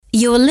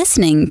You're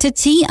listening to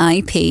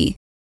TIP.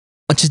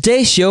 On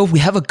today's show, we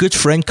have a good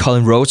friend,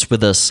 Cullen Roche,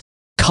 with us.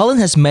 Cullen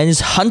has managed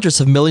hundreds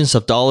of millions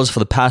of dollars for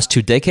the past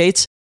 2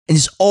 decades and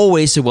is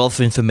always a wealth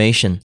of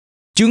information.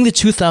 During the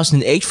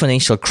 2008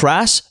 financial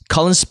crash,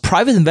 Cullen's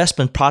private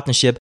investment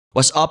partnership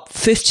was up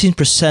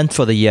 15%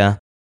 for the year.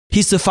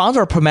 He's the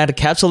founder of Pragmatic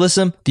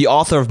Capitalism, the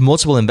author of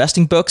multiple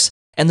investing books,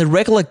 and a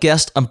regular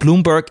guest on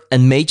Bloomberg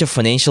and major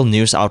financial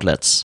news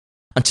outlets.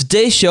 On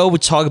today's show, we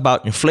talk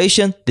about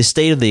inflation, the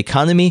state of the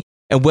economy,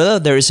 and whether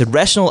there is a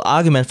rational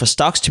argument for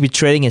stocks to be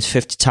trading at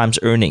 50 times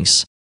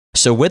earnings.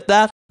 So with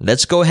that,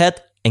 let's go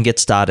ahead and get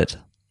started.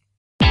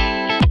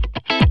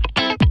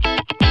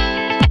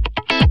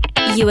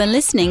 You are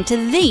listening to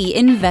The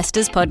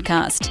Investors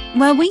Podcast,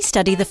 where we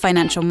study the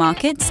financial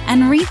markets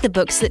and read the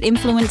books that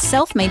influence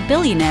self-made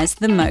billionaires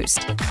the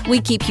most. We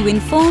keep you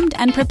informed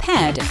and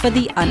prepared for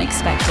the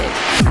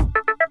unexpected.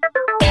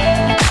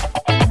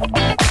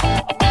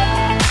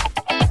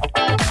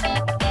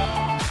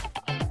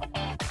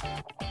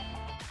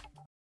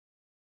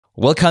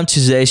 Welcome to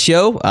today's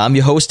show. I'm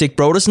your host, Dick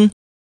Brodersen.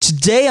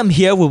 Today, I'm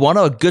here with one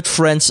of our good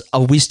friends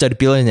of We Study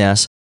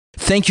Billionaires.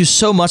 Thank you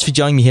so much for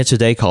joining me here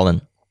today,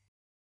 Cullen.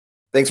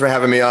 Thanks for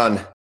having me on.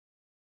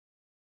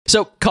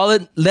 So,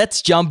 Cullen,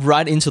 let's jump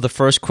right into the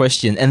first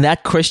question. And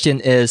that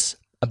question is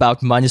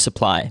about money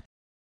supply.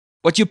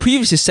 What you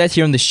previously said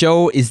here on the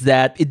show is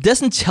that it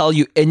doesn't tell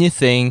you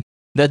anything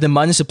that the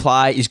money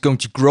supply is going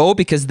to grow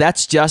because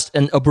that's just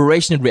an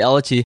operational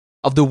reality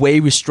of the way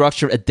we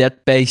structure a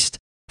debt-based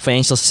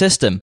financial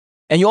system.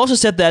 And you also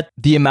said that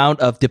the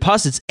amount of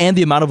deposits and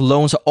the amount of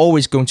loans are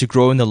always going to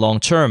grow in the long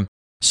term.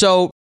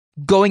 So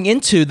going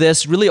into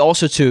this, really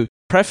also to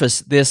preface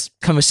this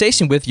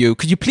conversation with you,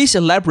 could you please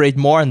elaborate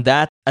more on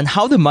that and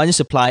how the money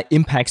supply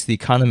impacts the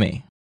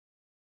economy?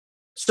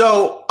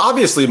 So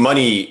obviously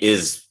money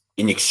is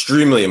an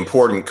extremely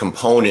important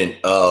component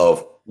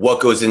of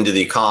what goes into the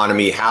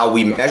economy, how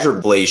we measure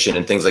inflation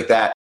and things like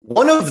that.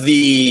 One of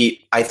the,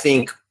 I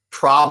think,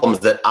 problems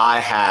that I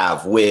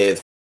have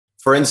with,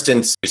 for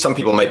instance, some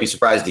people might be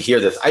surprised to hear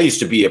this. I used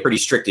to be a pretty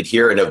strict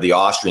adherent of the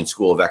Austrian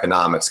School of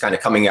Economics. Kind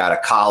of coming out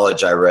of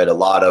college, I read a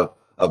lot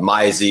of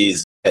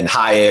Mises and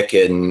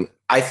Hayek. And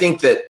I think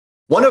that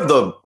one of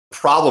the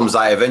problems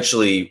I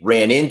eventually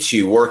ran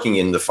into working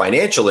in the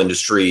financial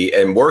industry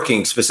and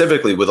working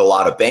specifically with a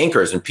lot of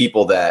bankers and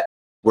people that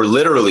were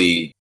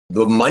literally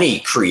the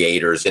money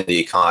creators in the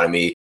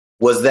economy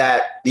was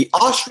that the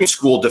Austrian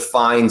school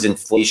defines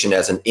inflation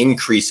as an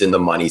increase in the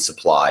money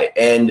supply.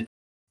 And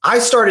I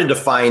started to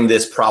find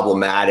this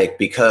problematic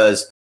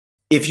because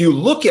if you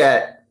look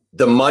at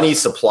the money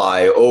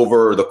supply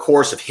over the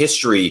course of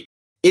history,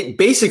 it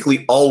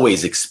basically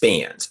always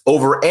expands.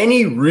 Over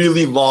any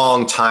really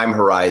long time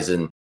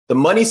horizon, the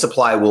money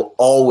supply will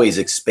always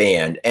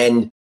expand.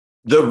 And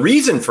the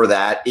reason for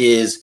that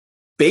is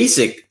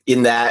basic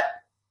in that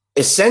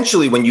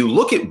essentially when you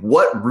look at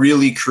what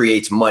really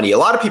creates money, a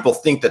lot of people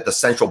think that the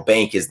central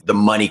bank is the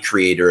money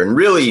creator. And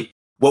really,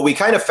 what we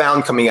kind of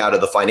found coming out of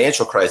the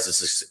financial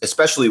crisis,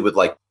 especially with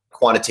like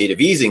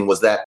quantitative easing,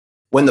 was that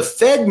when the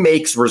Fed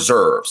makes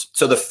reserves,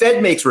 so the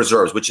Fed makes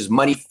reserves, which is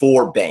money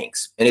for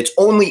banks, and it's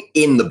only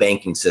in the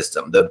banking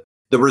system. The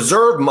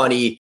reserve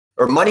money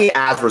or money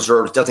as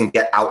reserves doesn't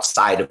get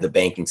outside of the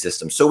banking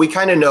system. So we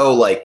kind of know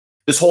like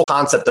this whole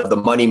concept of the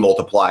money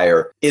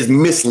multiplier is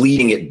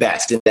misleading at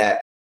best in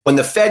that when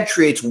the Fed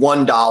creates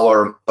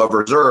 $1 of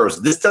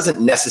reserves, this doesn't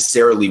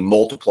necessarily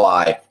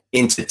multiply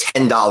into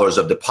 $10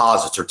 of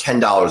deposits or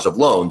 $10 of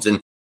loans.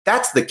 And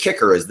that's the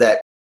kicker is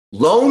that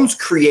loans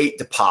create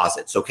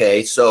deposits,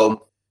 okay?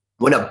 So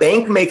when a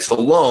bank makes a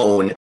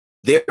loan,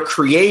 they're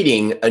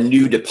creating a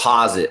new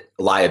deposit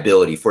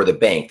liability for the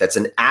bank. That's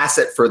an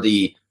asset for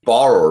the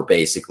borrower,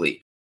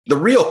 basically. The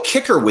real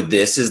kicker with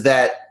this is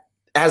that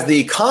as the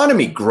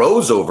economy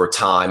grows over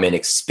time and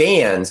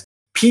expands,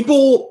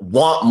 people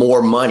want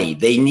more money.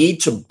 They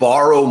need to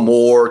borrow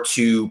more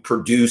to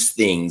produce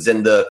things.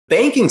 And the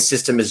banking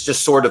system is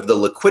just sort of the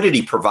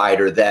liquidity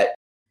provider that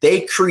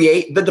they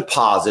create the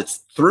deposits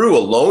through a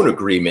loan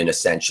agreement,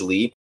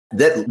 essentially,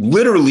 that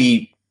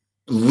literally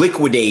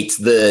liquidates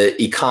the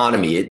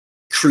economy. It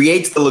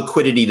creates the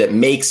liquidity that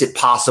makes it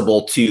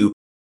possible to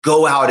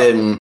go out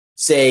and,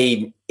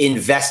 say,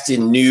 invest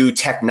in new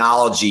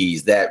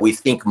technologies that we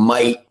think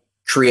might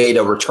create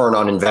a return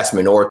on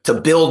investment, or to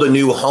build a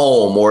new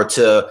home, or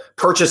to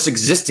purchase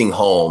existing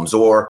homes.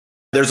 Or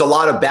there's a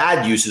lot of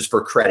bad uses for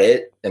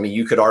credit. I mean,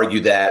 you could argue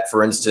that,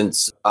 for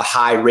instance, a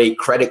high rate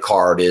credit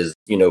card is,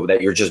 that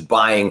you're just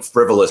buying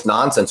frivolous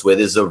nonsense with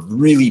is a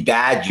really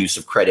bad use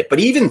of credit. But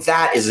even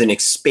that is an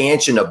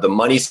expansion of the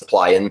money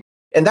supply.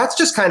 And that's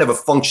just kind of a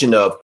function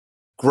of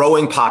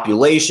growing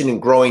population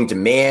and growing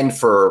demand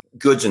for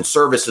goods and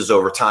services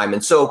over time.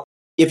 And so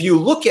if you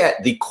look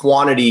at the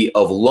quantity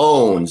of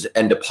loans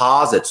and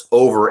deposits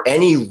over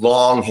any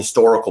long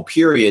historical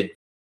period,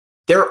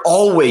 they're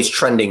always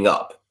trending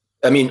up.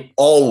 I mean,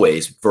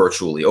 always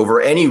virtually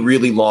over any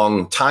really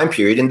long time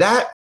period. And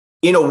that,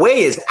 in a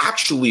way, is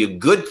actually a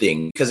good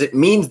thing because it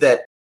means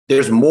that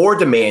there's more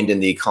demand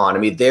in the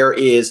economy. There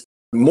is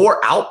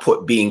more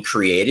output being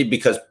created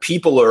because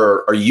people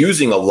are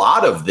using a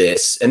lot of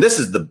this. And this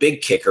is the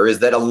big kicker, is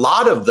that a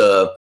lot of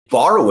the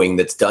borrowing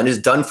that's done is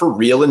done for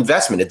real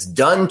investment. It's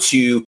done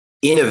to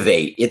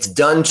innovate. It's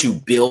done to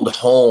build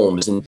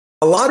homes. And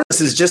a lot of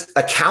this is just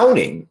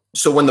accounting.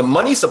 So when the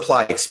money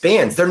supply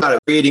expands, they're not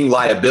creating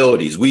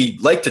liabilities. We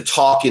like to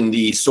talk in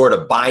these sort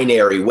of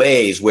binary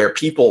ways where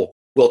people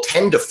will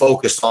tend to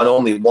focus on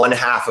only one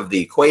half of the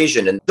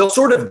equation, and they'll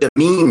sort of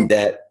demean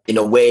that in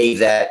a way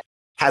that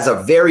has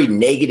a very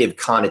negative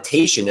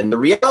connotation. And the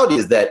reality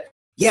is that,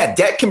 yeah,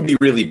 debt can be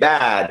really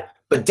bad,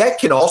 but debt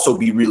can also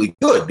be really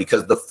good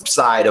because the flip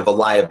side of a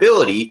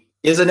liability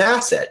is an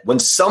asset. When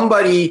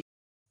somebody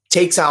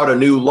takes out a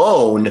new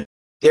loan,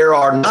 there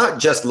are not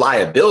just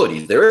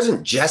liabilities. There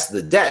isn't just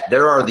the debt.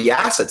 There are the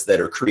assets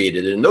that are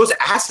created, and those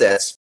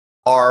assets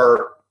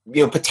are,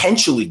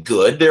 potentially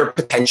good. They're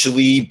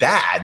potentially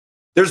bad.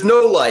 There's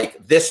no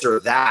like this or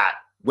that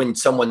when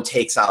someone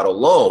takes out a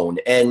loan.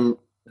 And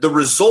the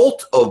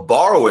result of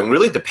borrowing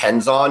really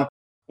depends on,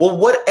 well,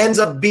 what ends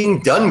up being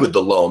done with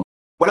the loan.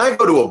 When I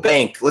go to a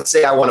bank, let's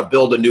say I want to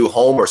build a new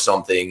home or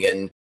something,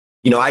 and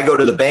I go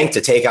to the bank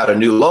to take out a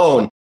new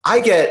loan, I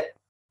get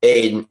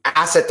an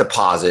asset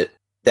deposit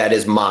that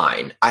is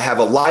mine. I have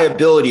a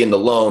liability in the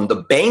loan.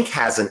 The bank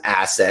has an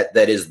asset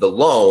that is the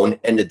loan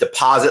and the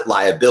deposit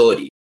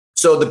liability.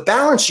 So the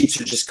balance sheets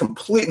are just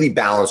completely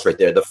balanced right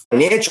there. The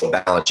financial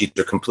balance sheets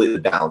are completely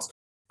balanced.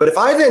 But if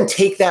I then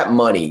take that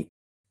money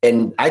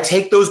and I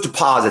take those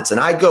deposits and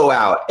I go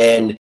out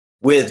and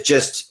with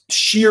just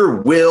sheer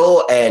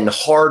will and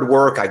hard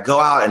work, I go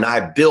out and I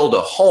build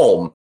a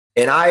home,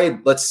 and I,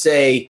 let's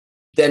say,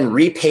 then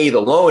repay the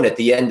loan at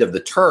the end of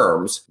the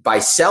terms by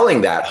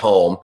selling that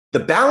home, the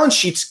balance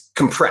sheets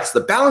compress.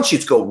 The balance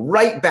sheets go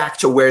right back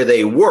to where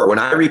they were when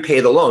I repay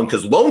the loan,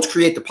 because loans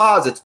create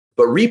deposits,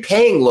 but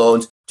repaying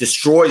loans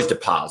destroys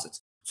deposits.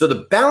 So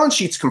the balance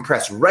sheets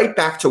compress right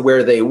back to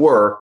where they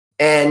were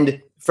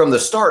and from the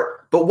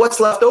start. But what's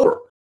left over?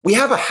 We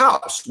have a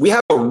house. We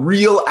have a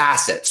real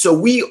asset. So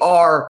we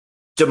are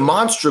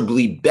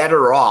demonstrably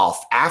better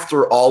off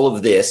after all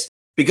of this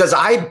because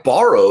I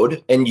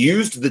borrowed and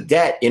used the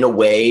debt in a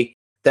way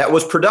that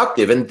was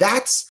productive. And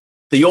that's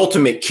the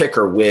ultimate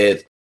kicker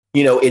with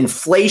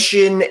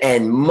inflation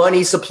and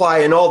money supply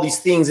and all these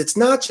things. It's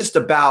not just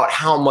about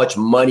how much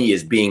money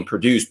is being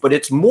produced, but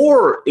it's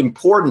more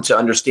important to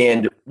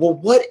understand, well,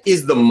 what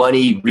is the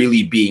money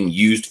really being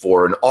used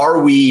for? And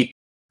are we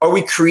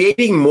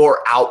creating more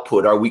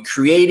output? Are we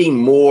creating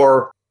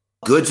more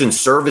goods and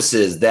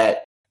services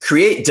that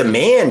create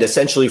demand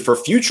essentially for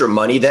future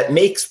money that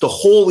makes the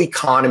whole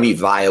economy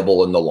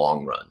viable in the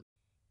long run?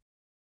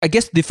 I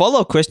guess the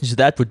follow-up question to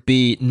that would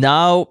be,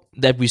 now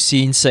that we've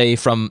seen, say,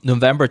 from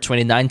November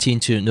 2019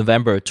 to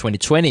November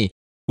 2020,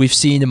 we've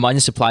seen the money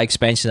supply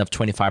expansion of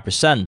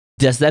 25%.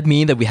 Does that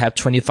mean that we have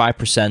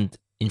 25%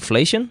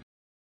 inflation?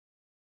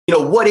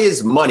 What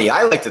is money?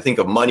 I like to think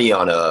of money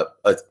on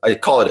I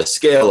call it a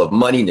scale of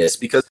moneyness,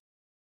 because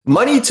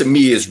money to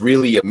me is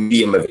really a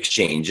medium of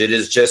exchange. It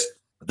is just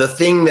the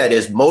thing that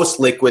is most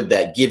liquid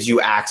that gives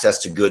you access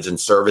to goods and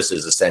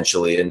services,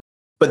 essentially.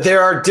 But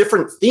there are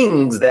different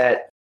things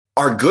that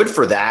are good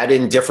for that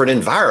in different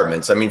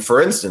environments. For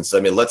instance,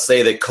 let's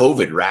say that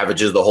COVID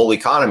ravages the whole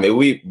economy.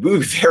 We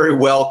very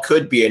well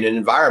could be in an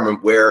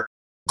environment where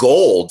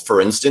gold,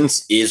 for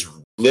instance, is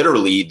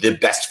literally the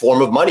best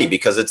form of money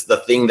because it's the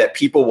thing that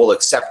people will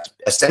accept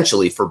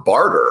essentially for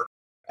barter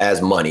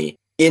as money.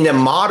 In a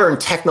modern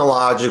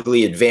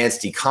technologically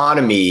advanced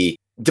economy,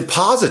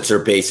 deposits are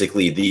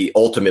basically the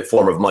ultimate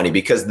form of money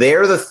because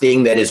they're the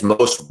thing that is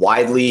most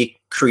widely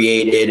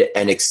created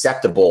and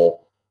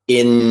acceptable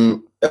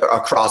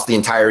across the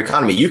entire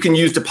economy. You can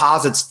use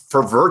deposits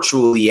for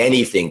virtually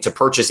anything to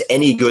purchase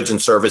any goods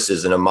and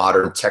services in a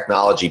modern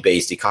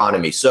technology-based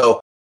economy.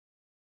 So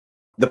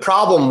the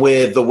problem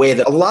with the way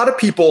that a lot of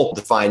people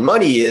define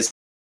money is,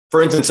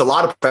 for instance, a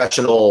lot of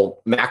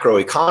professional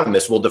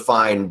macroeconomists will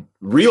define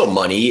real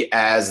money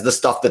as the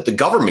stuff that the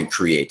government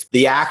creates,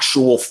 the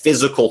actual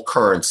physical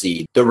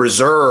currency, the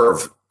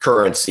reserve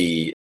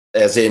currency,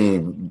 as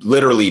in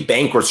literally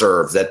bank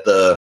reserves that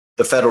the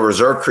Federal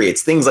Reserve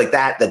creates, things like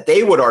that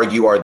they would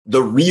argue are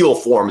the real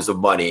forms of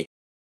money.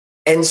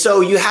 And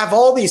so you have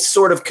all these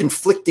sort of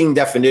conflicting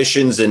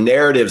definitions and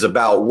narratives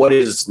about what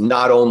is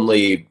not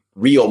only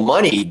real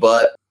money,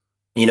 but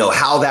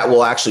how that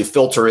will actually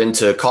filter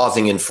into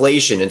causing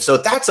inflation. And so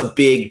that's a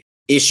big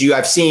issue.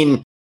 I've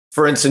seen,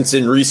 for instance,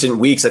 in recent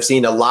weeks, I've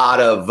seen a lot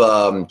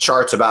of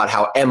charts about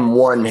how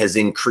M1 has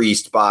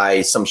increased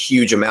by some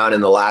huge amount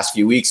in the last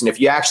few weeks. And if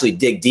you actually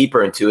dig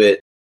deeper into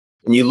it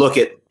and you look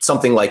at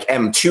something like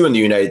M2 in the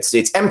United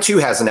States, M2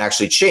 hasn't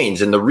actually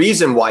changed. And the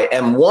reason why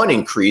M1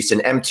 increased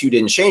and M2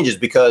 didn't change is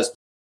because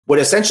what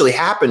essentially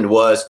happened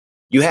was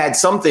you had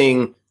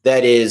something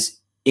that is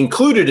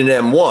included in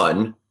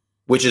M1,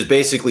 which is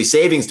basically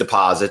savings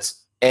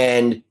deposits,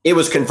 and it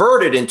was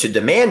converted into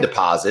demand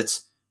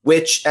deposits,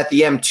 which at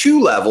the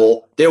M2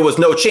 level, there was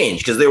no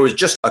change because there was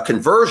just a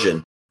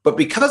conversion. But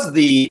because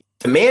the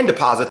demand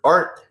deposits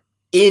aren't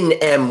in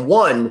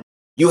M1,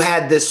 you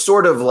had this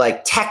sort of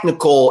like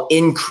technical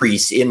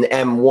increase in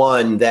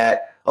M1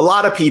 that a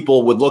lot of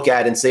people would look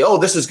at and say, oh,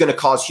 this is going to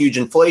cause huge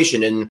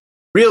inflation. And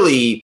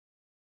really,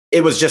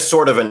 it was just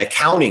sort of an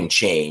accounting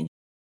change.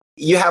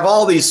 You have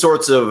all these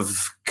sorts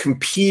of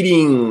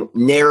competing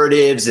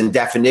narratives and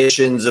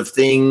definitions of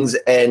things.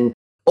 And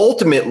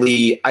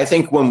ultimately, I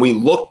think when we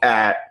look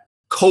at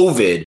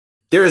COVID,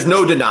 there is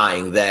no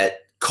denying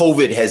that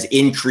COVID has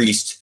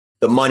increased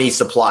the money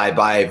supply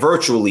by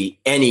virtually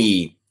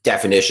any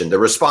definition. The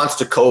response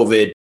to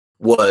COVID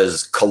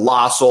was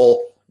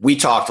colossal. We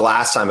talked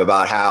last time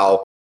about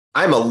how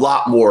I'm a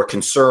lot more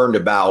concerned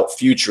about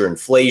future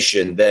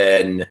inflation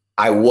than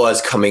I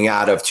was coming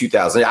out of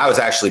 2000. I was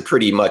actually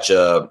pretty much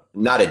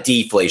not a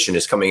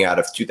deflationist coming out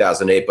of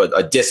 2008, but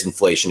a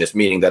disinflationist,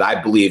 meaning that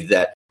I believed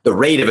that the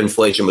rate of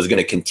inflation was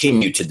going to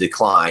continue to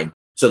decline.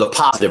 So the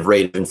positive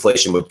rate of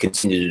inflation would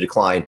continue to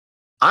decline.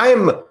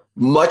 I'm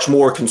much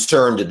more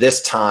concerned at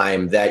this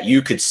time that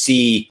you could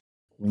see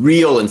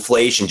real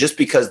inflation just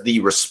because the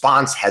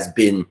response has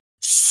been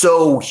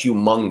so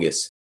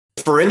humongous.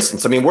 For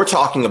instance, I mean, we're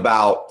talking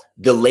about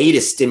the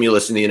latest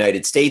stimulus in the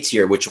United States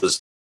here, which was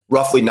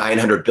roughly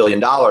 $900 billion.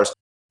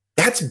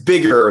 That's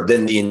bigger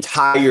than the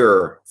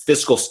entire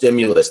fiscal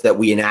stimulus that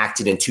we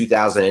enacted in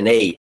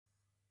 2008.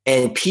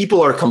 And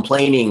people are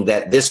complaining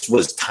that this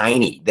was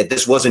tiny, that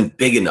this wasn't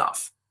big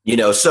enough.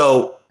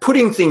 So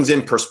putting things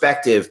in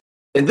perspective,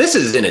 and this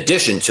is in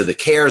addition to the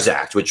CARES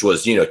Act, which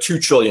was,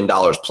 $2 trillion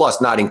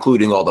plus, not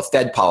including all the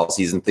Fed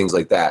policies and things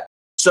like that.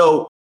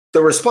 So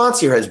the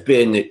response here has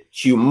been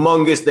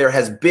humongous. There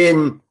has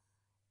been,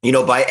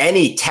 by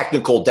any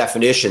technical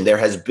definition, there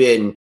has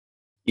been,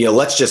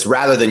 let's just,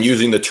 rather than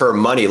using the term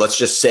money, let's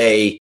just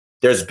say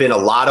there's been a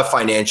lot of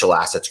financial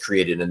assets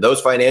created. And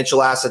those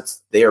financial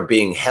assets, they are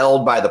being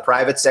held by the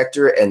private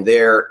sector, and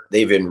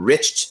they've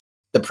enriched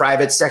the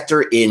private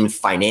sector in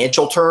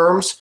financial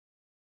terms.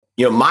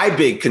 My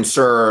big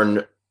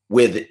concern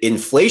with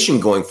inflation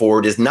going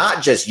forward is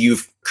not just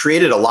you've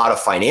created a lot of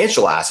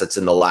financial assets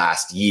in the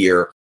last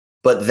year,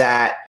 but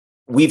that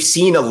we've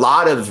seen a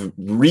lot of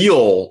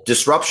real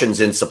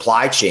disruptions in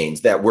supply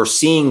chains that we're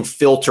seeing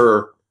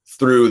filter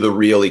through the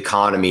real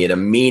economy in a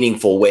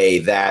meaningful way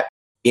that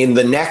in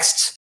the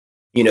next,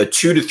 2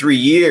 to 3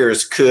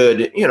 years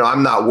could,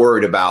 I'm not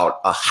worried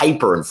about a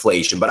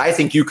hyperinflation, but I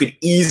think you could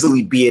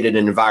easily be in an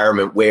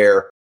environment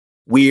where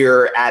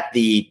we're at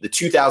the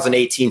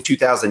 2018,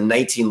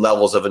 2019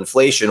 levels of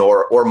inflation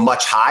or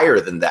much higher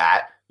than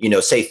that,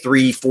 say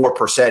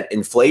 3-4%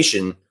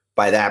 inflation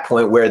by that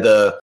point, where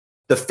the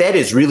Fed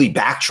is really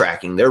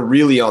backtracking. They're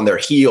really on their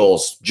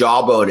heels,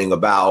 jawboning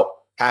about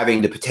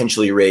having to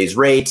potentially raise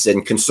rates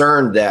and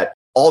concerned that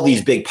all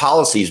these big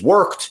policies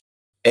worked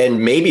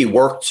and maybe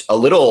worked a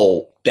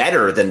little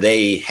better than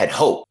they had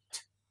hoped.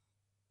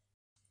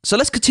 So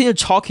let's continue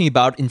talking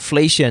about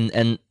inflation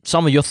and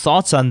some of your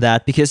thoughts on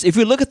that, because if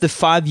we look at the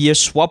 5-year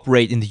swap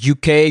rate in the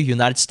UK,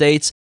 United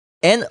States,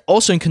 and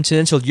also in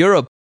continental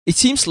Europe, it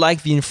seems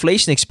like the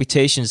inflation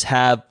expectations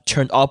have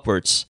turned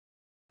upwards.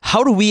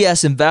 How do we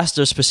as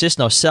investors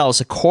position ourselves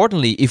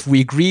accordingly if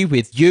we agree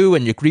with you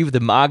and you agree with the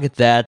market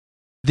that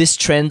this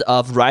trend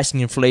of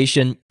rising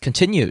inflation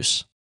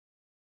continues?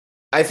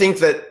 I think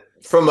that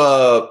from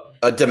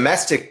a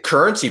domestic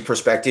currency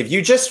perspective,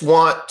 you just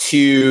want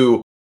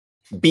to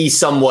be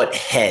somewhat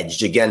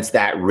hedged against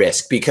that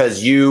risk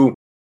because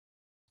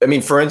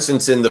for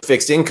instance, in the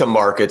fixed income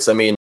markets,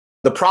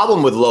 the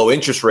problem with low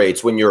interest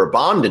rates when you're a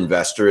bond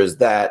investor is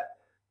that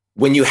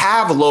when you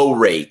have low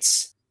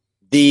rates,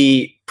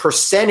 the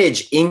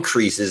percentage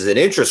increases in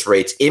interest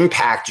rates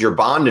impact your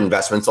bond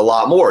investments a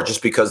lot more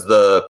just because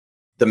the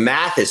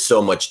math is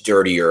so much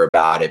dirtier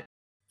about it.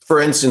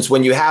 For instance,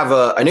 when you have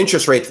an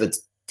interest rate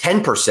that's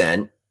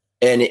 10%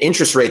 and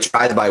interest rates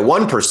rise by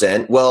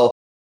 1%, well,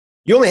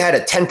 you only had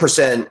a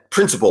 10%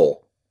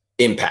 principal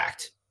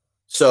impact.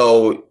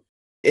 So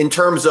in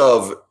terms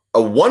of a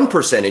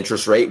 1%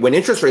 interest rate, when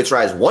interest rates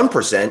rise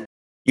 1%,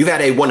 you've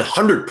had a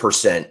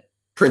 100%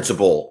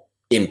 principal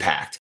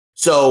impact.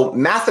 So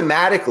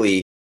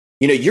mathematically,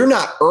 you're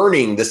not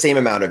earning the same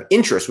amount of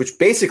interest, which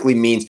basically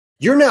means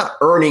you're not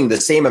earning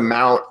the same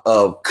amount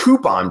of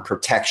coupon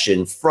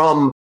protection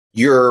from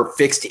your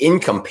fixed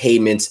income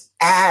payments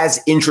as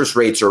interest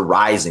rates are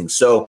rising.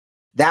 So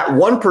that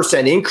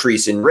 1%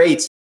 increase in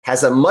rates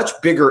has a much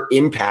bigger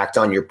impact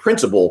on your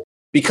principal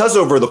because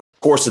over the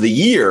course of the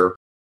year,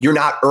 you're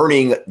not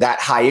earning that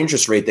high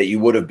interest rate that you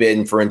would have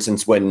been, for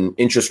instance, when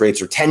interest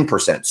rates are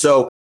 10%.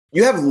 So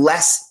you have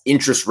less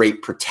interest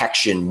rate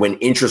protection when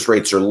interest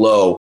rates are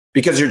low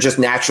because you're just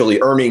naturally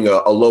earning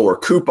a lower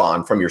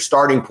coupon from your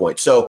starting point.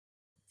 So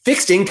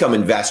fixed income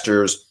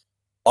investors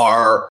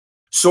are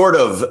sort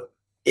of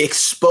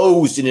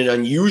exposed in an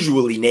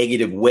unusually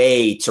negative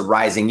way to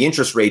rising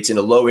interest rates in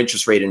a low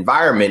interest rate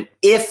environment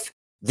if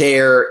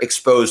they're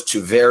exposed to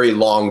very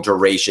long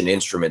duration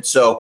instruments.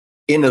 So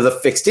into the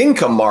fixed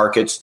income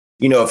markets,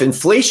 if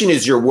inflation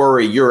is your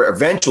worry, you're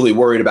eventually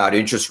worried about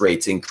interest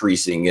rates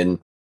increasing.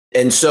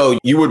 And so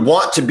you would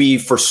want to be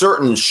for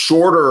certain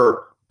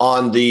shorter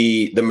on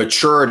the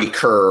maturity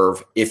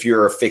curve if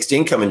you're a fixed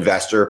income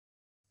investor,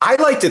 I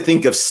like to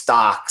think of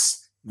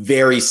stocks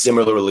very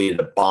similarly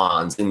to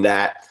bonds in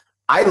that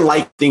I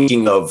like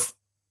thinking of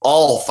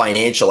all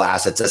financial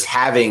assets as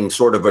having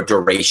sort of a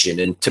duration.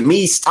 And to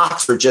me,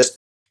 stocks are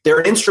they're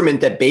an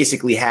instrument that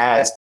basically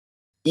has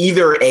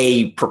either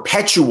a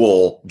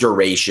perpetual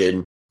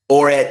duration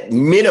or at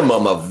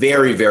minimum a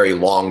very, very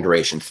long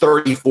duration,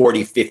 30,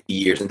 40, 50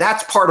 years. And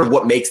that's part of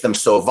what makes them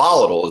so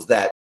volatile is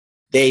that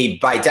they,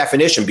 by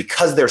definition,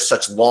 because they're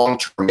such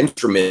long-term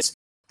instruments,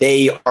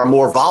 they are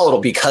more volatile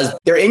because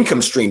their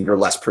income streams are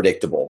less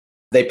predictable.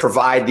 They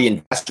provide the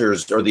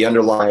investors or the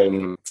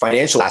underlying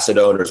financial asset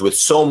owners with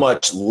so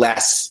much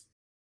less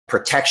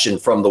protection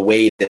from the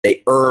way that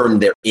they earn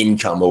their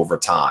income over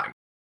time.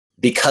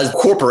 Because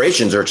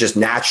corporations are just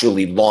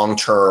naturally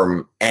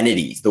long-term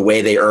entities. The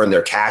way they earn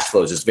their cash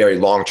flows is very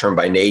long-term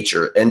by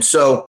nature. And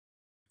so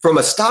from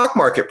a stock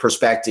market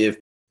perspective,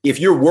 if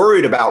you're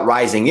worried about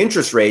rising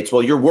interest rates,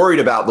 well, you're worried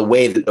about the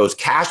way that those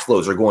cash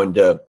flows are going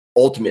to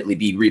ultimately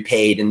be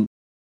repaid. And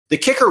the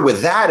kicker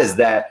with that is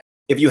that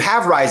if you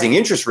have rising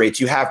interest rates,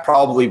 you have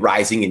probably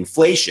rising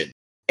inflation.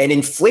 And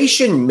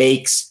inflation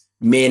makes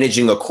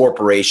managing a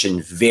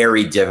corporation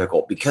very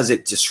difficult because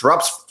it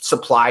disrupts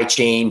supply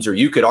chains, or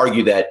you could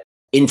argue that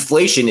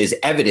inflation is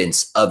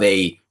evidence of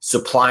a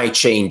supply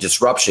chain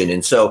disruption.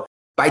 And so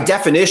by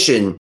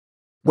definition,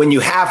 when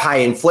you have high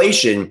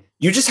inflation,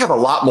 you just have a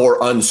lot more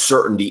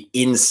uncertainty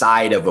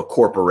inside of a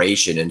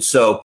corporation. And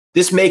so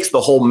this makes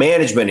the whole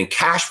management and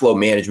cash flow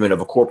management of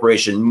a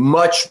corporation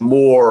much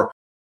more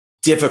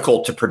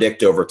difficult to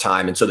predict over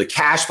time. And so the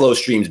cash flow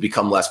streams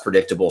become less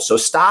predictable. So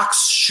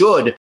stocks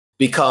should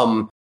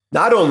become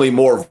not only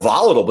more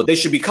volatile, but they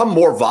should become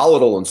more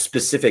volatile in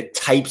specific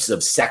types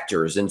of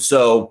sectors. And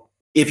so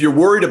if you're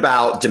worried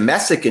about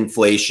domestic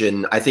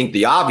inflation, I think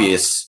the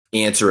obvious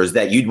answer is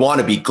that you'd want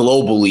to be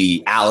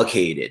globally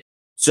allocated.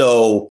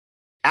 So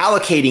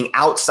allocating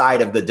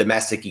outside of the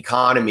domestic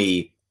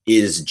economy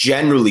is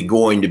generally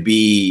going to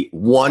be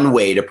one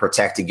way to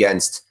protect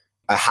against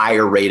a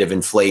higher rate of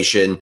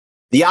inflation.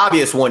 The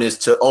obvious one is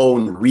to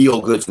own real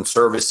goods and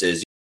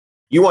services.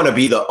 You want to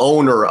be the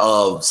owner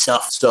of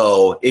stuff.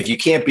 So if you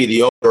can't be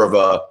the owner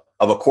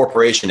of a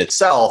corporation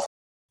itself,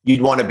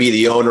 you'd want to be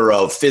the owner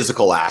of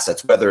physical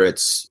assets, whether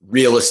it's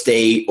real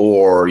estate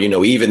or,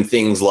 even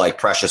things like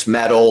precious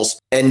metals.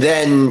 And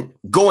then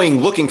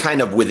looking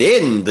kind of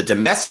within the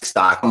domestic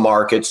stock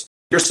markets,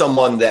 you're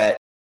someone that,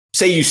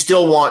 say you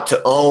still want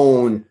to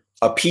own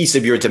a piece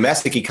of your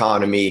domestic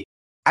economy.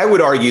 I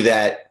would argue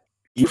that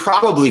you're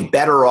probably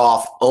better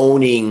off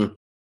owning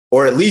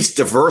or at least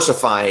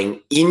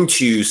diversifying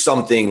into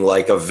something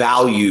like a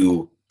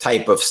value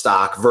type of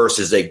stock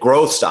versus a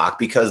growth stock,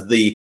 because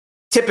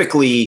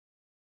typically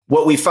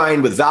what we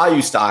find with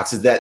value stocks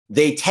is that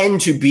they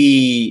tend to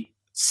be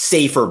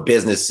safer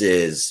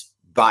businesses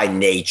by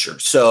nature.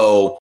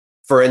 So,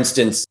 for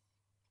instance,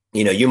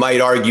 you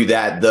might argue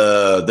that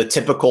the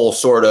typical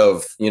sort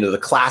of, the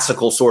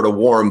classical sort of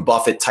Warren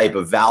Buffett type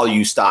of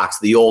value stocks,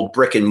 the old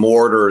brick and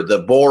mortar, the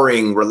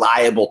boring,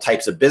 reliable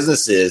types of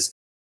businesses,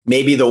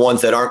 maybe the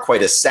ones that aren't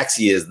quite as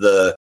sexy as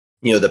the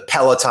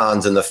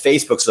Pelotons and the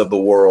Facebooks of the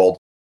world,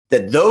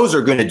 that those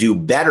are going to do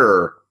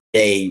better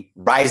a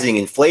rising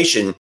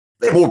inflation.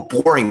 They're more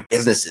boring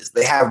businesses.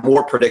 They have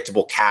more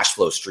predictable cash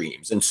flow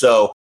streams. And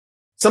so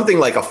something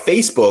like a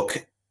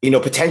Facebook,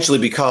 potentially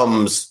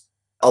becomes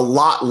a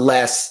lot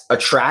less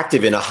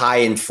attractive in a high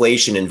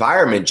inflation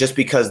environment just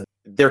because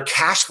their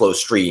cash flow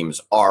streams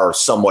are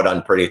somewhat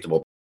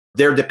unpredictable.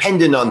 They're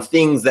dependent on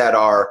things that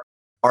are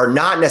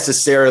not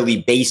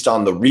necessarily based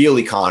on the real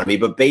economy,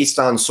 but based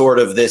on sort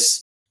of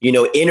this,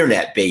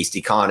 internet-based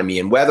economy,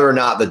 and whether or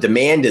not the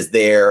demand is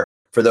there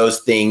for those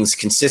things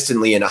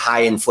consistently in a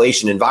high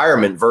inflation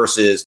environment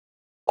versus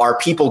are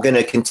people going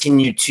to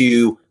continue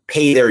to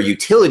pay their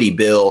utility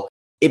bill,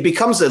 it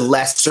becomes a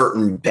less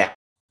certain bet.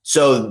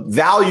 So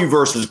value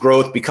versus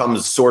growth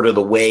becomes sort of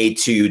the way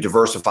to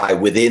diversify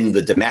within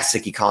the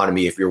domestic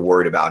economy if you're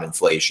worried about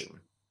inflation.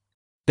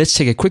 Let's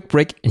take a quick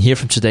break and hear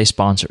from today's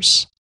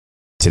sponsors.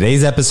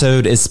 Today's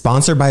episode is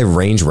sponsored by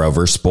Range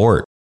Rover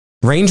Sport.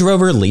 Range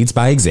Rover leads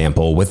by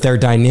example with their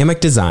dynamic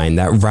design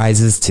that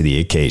rises to the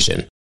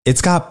occasion.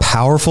 It's got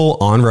powerful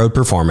on-road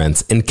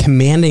performance and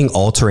commanding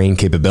all-terrain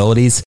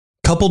capabilities,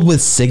 coupled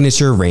with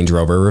signature Range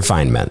Rover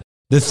refinement.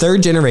 The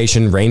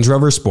third-generation Range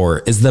Rover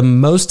Sport is the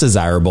most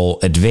desirable,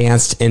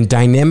 advanced, and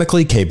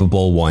dynamically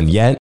capable one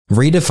yet,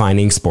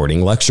 redefining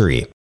sporting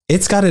luxury.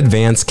 It's got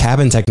advanced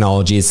cabin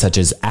technologies such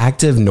as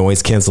active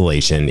noise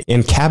cancellation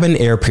and cabin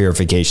air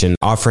purification,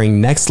 offering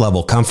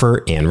next-level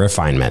comfort and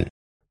refinement.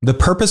 The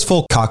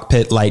purposeful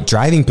cockpit-like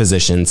driving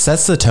position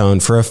sets the tone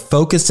for a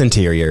focused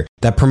interior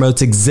that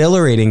promotes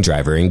exhilarating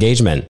driver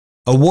engagement.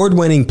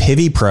 Award-winning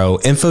Pivi Pro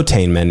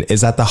infotainment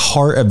is at the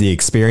heart of the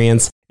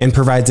experience and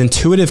provides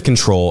intuitive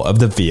control of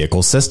the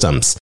vehicle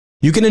systems.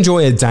 You can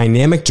enjoy a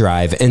dynamic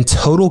drive and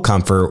total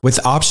comfort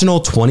with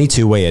optional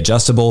 22-way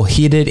adjustable,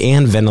 heated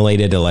and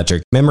ventilated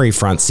electric memory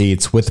front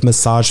seats with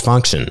massage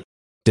function.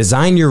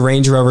 Design your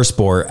Range Rover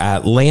Sport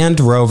at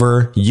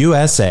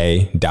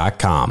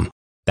LandRoverUSA.com.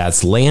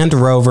 That's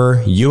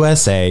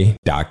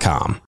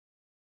LandRoverUSA.com.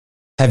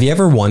 Have you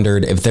ever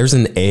wondered if there's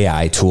an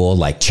AI tool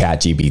like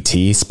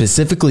ChatGPT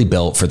specifically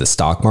built for the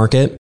stock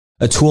market?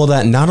 A tool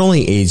that not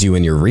only aids you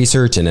in your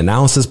research and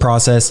analysis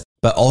process,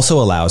 but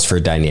also allows for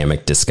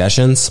dynamic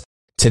discussions?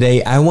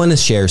 Today, I want to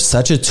share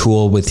such a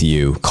tool with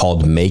you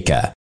called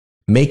Meka.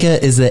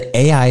 Meka is the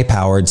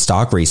AI-powered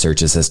stock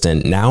research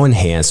assistant now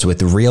enhanced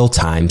with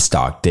real-time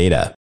stock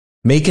data.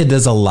 Meka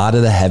does a lot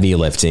of the heavy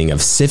lifting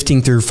of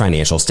sifting through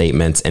financial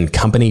statements and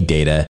company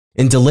data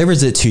and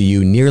delivers it to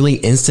you nearly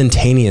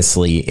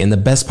instantaneously, and the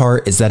best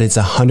part is that it's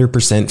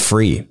 100%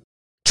 free.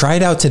 Try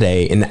it out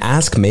today and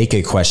ask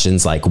Meka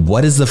questions like,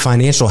 what is the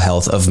financial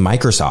health of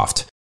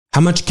Microsoft?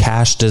 How much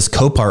cash does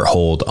Copart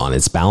hold on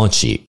its balance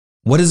sheet?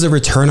 What is the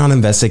return on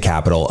invested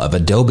capital of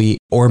Adobe,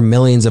 or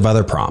millions of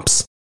other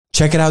prompts?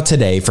 Check it out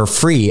today for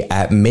free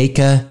at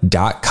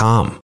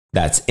Meka.com.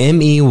 That's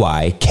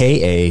MEYKA.com.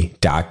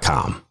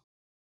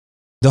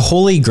 The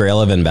Holy Grail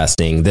of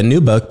Investing, the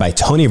new book by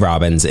Tony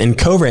Robbins and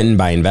co-written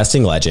by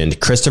investing legend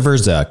Christopher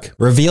Zook,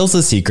 reveals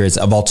the secrets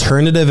of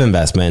alternative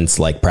investments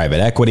like private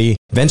equity,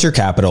 venture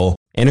capital,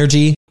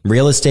 energy,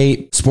 real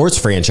estate, sports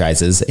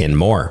franchises, and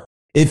more.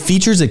 It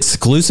features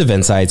exclusive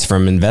insights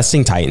from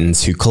investing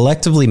titans who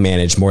collectively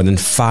manage more than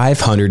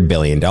 $500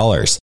 billion,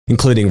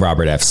 including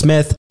Robert F.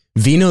 Smith,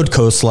 Vinod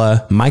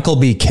Khosla, Michael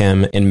B.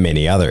 Kim, and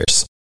many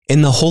others.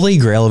 In the Holy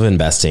Grail of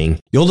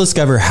Investing, you'll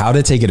discover how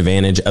to take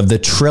advantage of the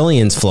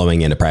trillions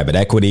flowing into private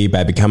equity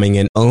by becoming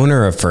an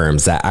owner of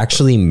firms that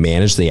actually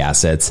manage the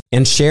assets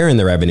and share in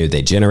the revenue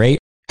they generate,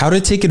 how to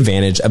take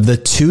advantage of the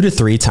 2 to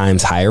 3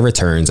 times higher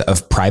returns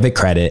of private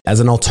credit as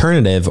an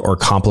alternative or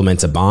complement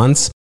to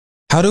bonds,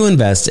 how to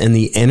invest in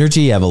the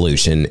energy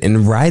evolution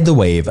and ride the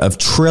wave of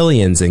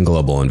trillions in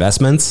global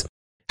investments,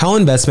 how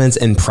investments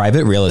in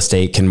private real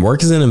estate can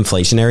work as an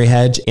inflationary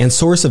hedge and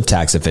source of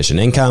tax-efficient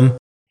income,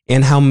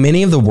 and how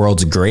many of the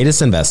world's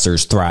greatest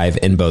investors thrive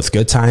in both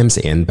good times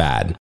and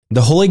bad.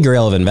 The Holy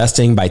Grail of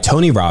Investing by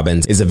Tony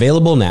Robbins is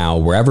available now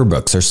wherever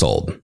books are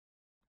sold.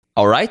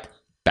 All right,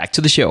 back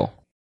to the show.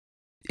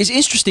 It's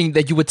interesting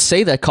that you would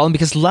say that, Cullen,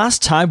 because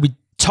last time we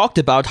talked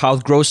about how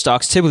growth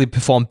stocks typically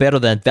perform better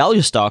than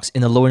value stocks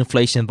in a low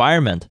inflation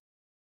environment.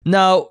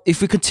 Now,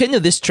 if we continue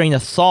this train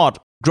of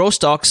thought, growth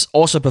stocks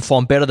also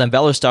perform better than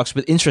value stocks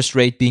with interest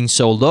rate being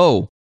so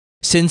low,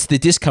 since the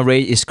discount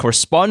rate is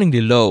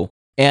correspondingly low.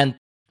 And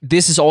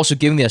this is also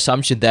giving the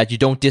assumption that you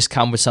don't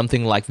discount with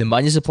something like the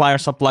money supply or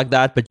something like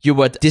that, but you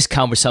would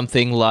discount with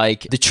something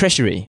like the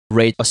treasury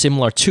rate or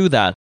similar to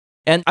that.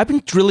 And I've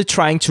been really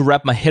trying to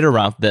wrap my head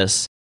around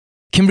this.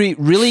 Can we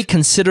really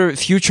consider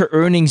future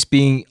earnings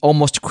being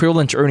almost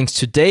equivalent to earnings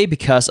today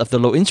because of the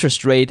low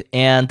interest rate?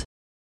 And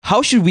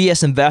how should we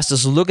as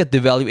investors look at the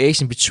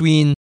valuation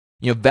between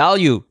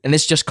value, and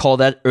let's just call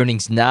that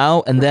earnings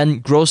now, and then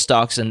growth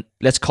stocks, and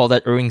let's call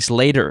that earnings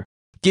later,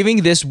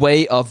 giving this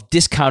way of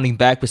discounting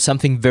back with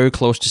something very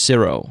close to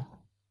zero?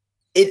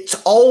 It's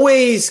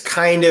always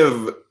kind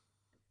of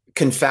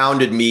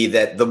confounded me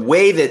that the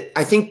way that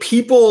I think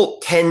people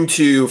tend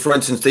to, for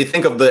instance, they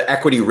think of the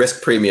equity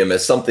risk premium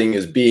as something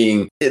as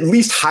being at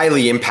least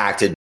highly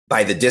impacted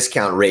by the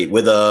discount rate.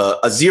 With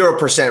a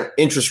 0%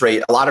 interest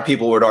rate, a lot of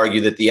people would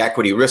argue that the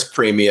equity risk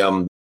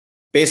premium,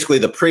 basically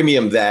the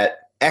premium that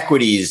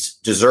equities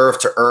deserve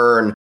to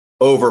earn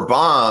over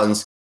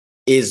bonds,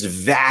 is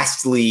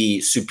vastly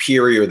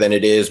superior than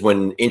it is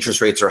when interest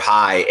rates are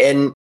high.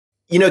 And,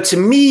 to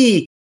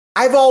me,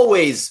 I've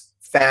always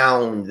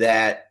found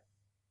that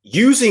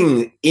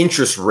using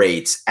interest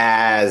rates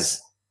as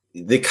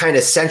the kind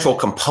of central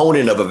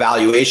component of a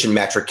valuation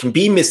metric can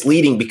be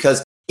misleading,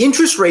 because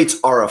interest rates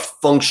are a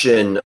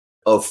function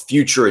of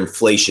future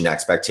inflation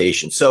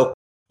expectations. So,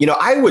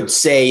 I would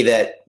say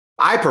that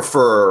I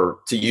prefer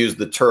to use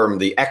the term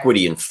the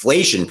equity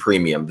inflation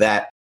premium,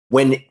 that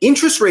when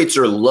interest rates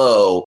are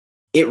low,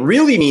 it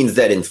really means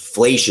that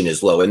inflation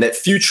is low and that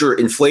future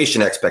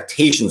inflation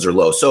expectations are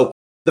low. So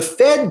the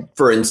Fed,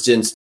 for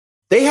instance,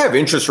 they have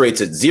interest rates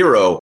at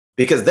 0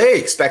 because they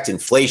expect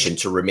inflation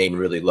to remain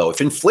really low.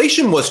 If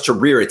inflation was to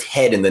rear its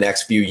head in the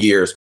next few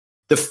years,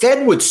 the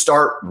Fed would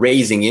start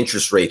raising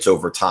interest rates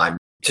over time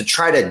to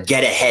try to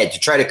get ahead, to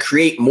try to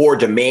create more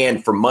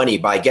demand for money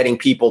by getting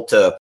people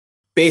to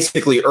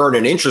basically earn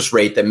an interest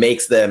rate that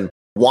makes them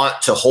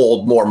want to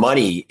hold more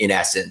money, in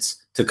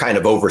essence, to kind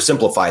of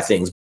oversimplify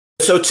things.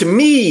 So to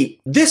me,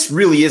 this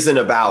really isn't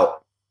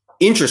about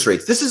interest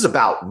rates. This is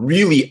about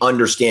really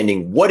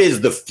understanding what is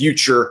the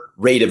future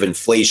rate of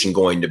inflation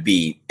going to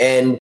be.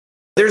 And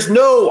there's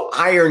no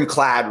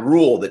ironclad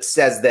rule that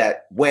says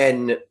that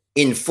when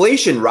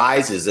inflation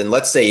rises and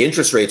let's say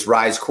interest rates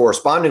rise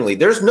correspondingly,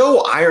 there's no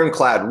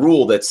ironclad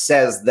rule that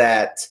says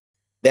that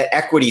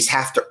equities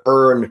have to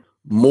earn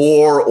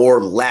more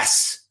or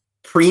less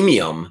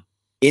premium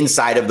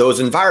inside of those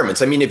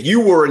environments. I mean, if you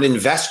were an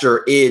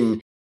investor in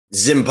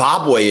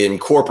Zimbabwean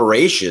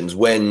corporations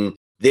when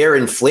their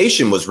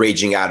inflation was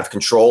raging out of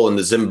control and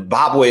the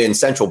Zimbabwean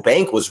central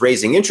bank was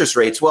raising interest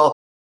rates, well,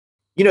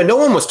 no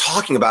one was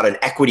talking about an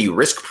equity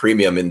risk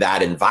premium in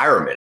that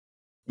environment.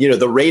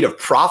 The rate of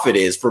profit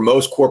is for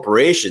most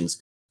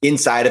corporations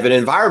inside of an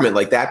environment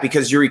like that,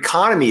 because your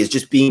economy is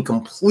just being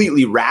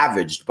completely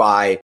ravaged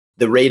by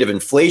the rate of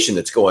inflation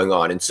that's going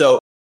on. And so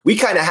we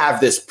kind of have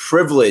this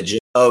privilege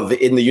of,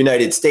 in the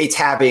United States,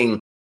 having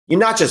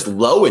not just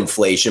low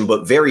inflation,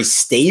 but very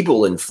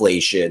stable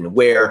inflation,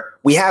 where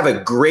we have a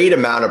great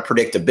amount of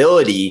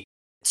predictability.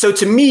 So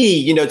to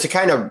me, to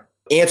kind of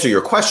answer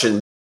your question,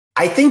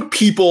 I think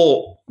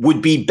people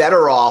would be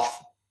better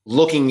off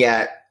looking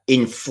at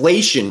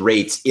inflation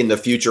rates in the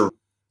future.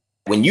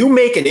 When you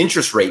make an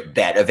interest rate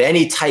bet of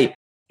any type,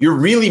 you're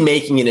really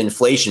making an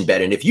inflation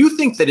bet. And if you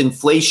think that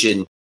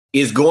inflation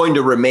is going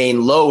to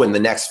remain low in the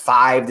next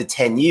 5 to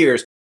 10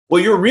 years,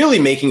 well, you're really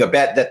making a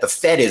bet that the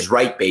Fed is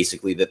right,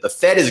 basically, that the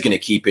Fed is going to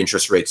keep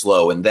interest rates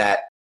low and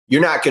that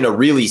you're not going to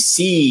really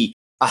see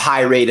a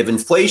high rate of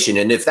inflation.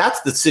 And if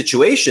that's the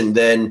situation,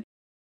 then,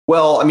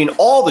 well, I mean,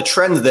 all the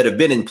trends that have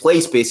been in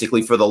place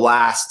basically for the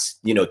last,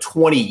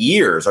 20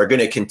 years are going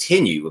to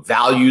continue.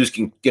 Values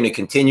going to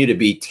continue to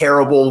be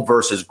terrible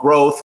versus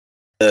growth.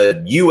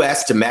 The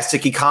U.S.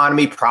 domestic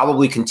economy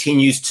probably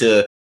continues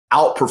to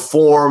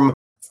outperform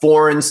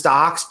foreign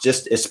stocks,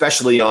 just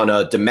especially on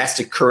a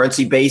domestic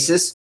currency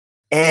basis.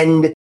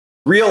 And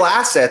real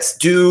assets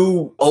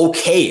do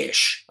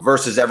okay-ish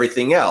versus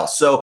everything else.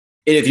 So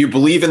if you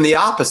believe in the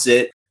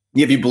opposite,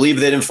 if you believe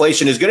that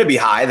inflation is going to be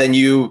high, then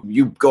you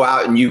go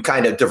out and you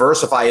kind of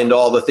diversify into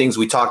all the things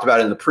we talked about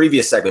in the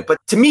previous segment. But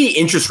to me,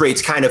 interest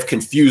rates kind of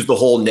confuse the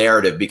whole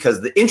narrative,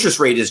 because the interest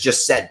rate is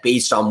just set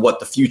based on what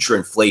the future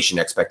inflation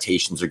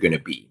expectations are going to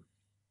be.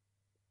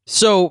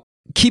 So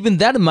keeping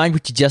that in mind,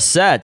 what you just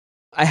said,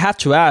 I have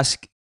to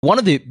ask, one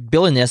of the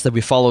billionaires that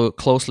we follow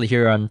closely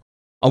here on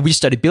We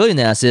Study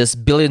Billionaires is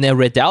billionaire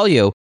Ray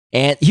Dalio.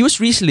 And he was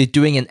recently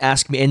doing an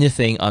Ask Me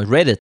Anything on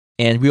Reddit.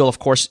 And we will, of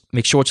course,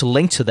 make sure to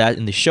link to that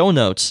in the show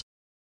notes.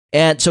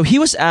 And so he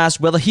was asked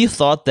whether he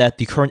thought that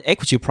the current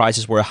equity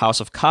prices were a house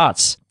of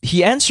cards.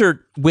 He answered,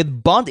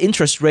 with bond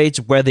interest rates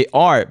where they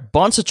are,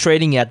 bonds are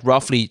trading at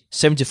roughly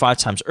 75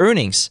 times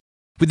earnings.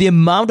 With the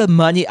amount of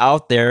money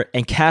out there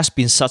and cash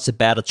being such a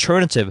bad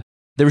alternative,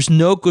 there is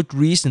no good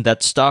reason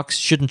that stocks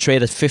shouldn't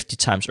trade at 50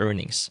 times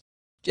earnings.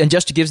 And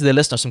just to give the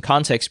listener some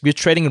context, we're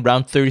trading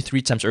around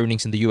 33 times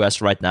earnings in the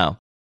US right now.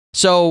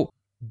 So,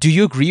 do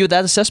you agree with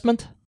that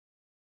assessment?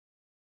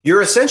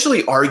 You're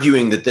essentially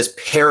arguing that this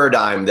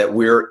paradigm that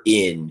we're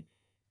in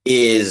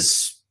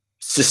is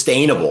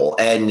sustainable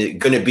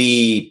and going to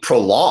be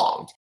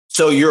prolonged.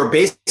 So you're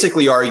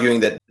basically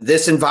arguing that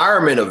this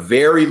environment of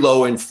very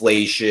low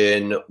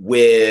inflation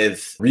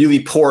with really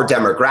poor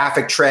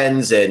demographic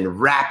trends and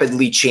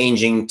rapidly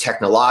changing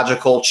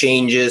technological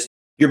changes,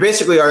 you're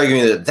basically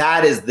arguing that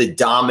that is the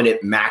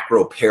dominant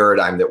macro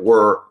paradigm that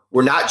we're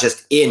not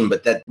just in,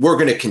 but that we're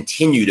going to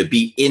continue to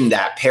be in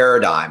that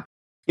paradigm.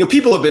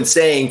 People have been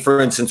saying,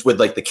 for instance, with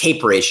like the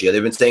CAPE ratio,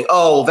 they've been saying,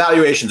 oh,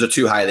 valuations are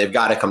too high, they've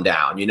got to come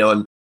down,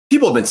 and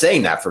people have been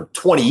saying that for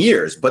 20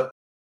 years. But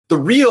the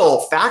real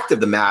fact of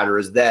the matter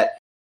is that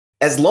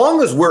as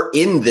long as we're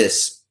in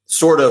this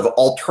sort of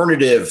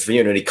alternative,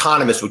 an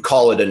economist would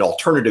call it an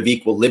alternative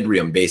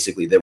equilibrium,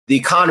 basically, that the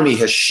economy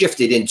has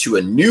shifted into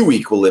a new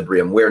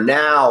equilibrium where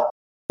now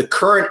the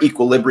current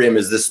equilibrium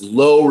is this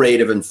low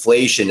rate of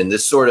inflation and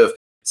this sort of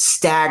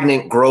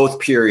stagnant growth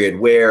period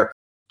where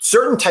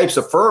certain types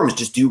of firms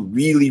just do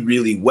really,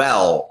 really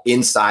well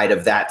inside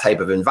of that type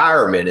of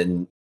environment.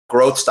 And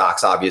growth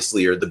stocks,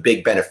 obviously, are the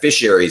big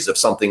beneficiaries of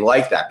something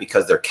like that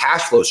because their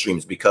cash flow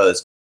streams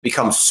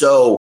become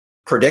so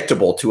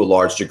predictable to a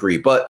large degree.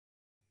 But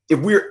if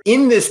we're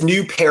in this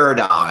new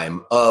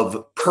paradigm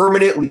of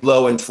permanently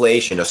low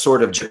inflation, a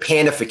sort of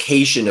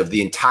Japanification of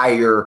the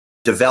entire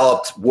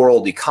developed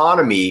world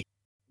economy,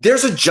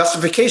 there's a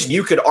justification.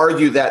 You could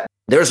argue that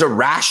there's a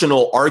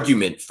rational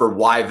argument for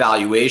why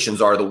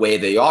valuations are the way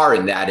they are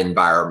in that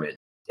environment.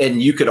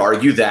 And you could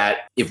argue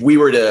that if we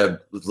were to,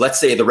 let's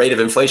say the rate of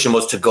inflation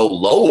was to go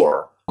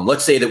lower,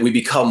 let's say that we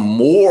become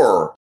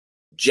more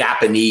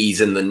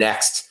Japanese in the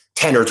next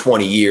 10 or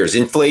 20 years,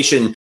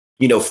 inflation,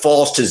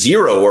 falls to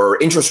zero or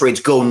interest rates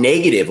go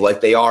negative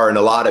like they are in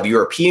a lot of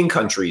European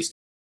countries.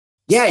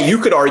 Yeah, you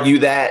could argue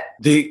that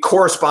the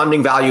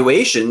corresponding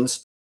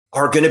valuations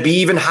are going to be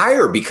even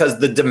higher because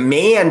the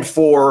demand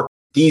for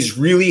these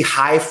really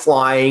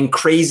high-flying,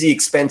 crazy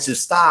expensive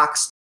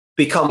stocks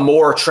become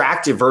more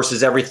attractive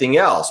versus everything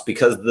else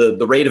because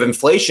the rate of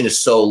inflation is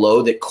so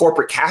low that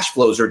corporate cash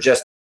flows are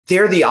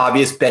they're the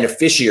obvious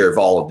beneficiary of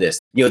all of this.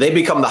 They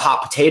become the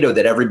hot potato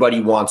that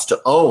everybody wants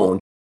to own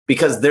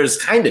because there's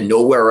kind of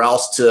nowhere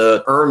else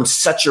to earn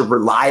such a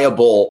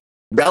reliable,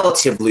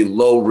 relatively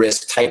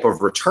low-risk type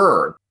of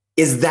return.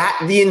 Is that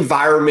the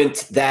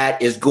environment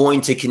that is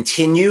going to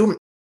continue?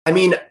 I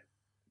mean,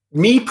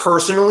 me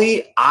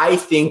personally, I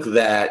think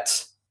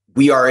that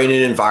we are in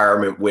an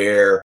environment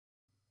where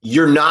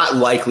you're not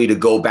likely to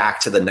go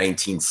back to the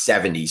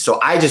 1970s. So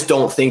I just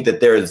don't think that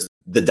there's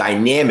the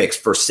dynamics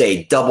for,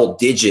 say,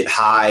 double-digit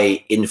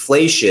high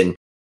inflation.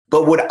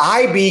 But would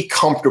I be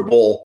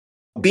comfortable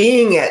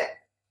being at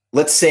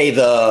let's say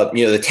the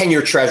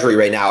 10-year treasury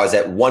right now is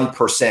at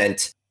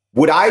 1%.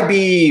 Would I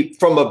be,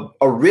 from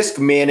a risk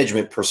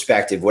management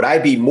perspective, would I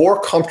be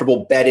more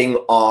comfortable betting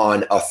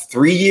on a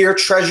 3-year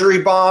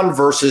treasury bond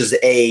versus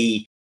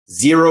a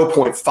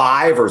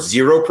 0.5 or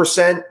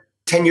 0%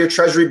 10-year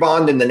treasury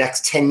bond in the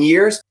next 10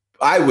 years?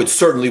 I would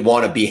certainly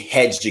want to be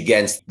hedged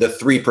against the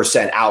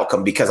 3%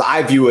 outcome, because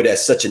I view it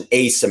as such an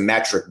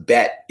asymmetric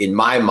bet in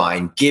my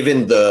mind,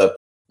 given the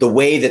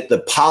way that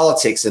the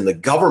politics and the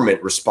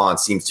government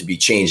response seems to be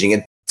changing.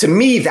 And to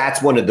me,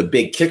 that's one of the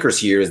big kickers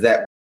here, is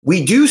that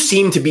we do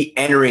seem to be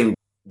entering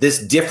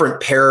this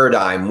different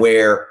paradigm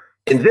where,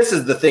 and this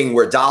is the thing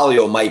where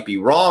Dalio might be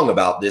wrong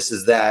about this,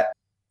 is that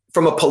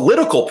from a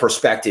political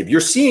perspective, you're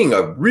seeing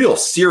a real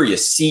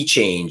serious sea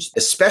change,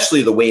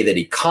 especially the way that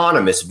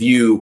economists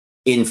view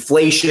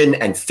inflation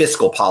and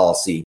fiscal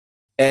policy.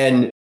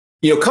 And,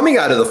 coming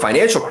out of the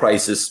financial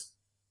crisis,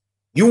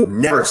 you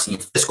never see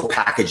fiscal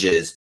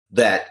packages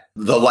that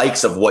the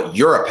likes of what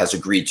Europe has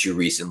agreed to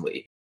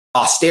recently.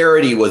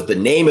 Austerity was the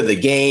name of the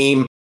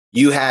game.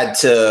 You had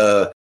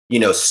to,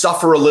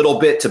 suffer a little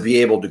bit to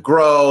be able to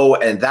grow.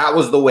 And that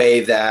was the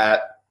way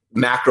that a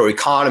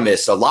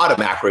lot of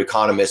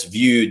macroeconomists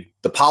viewed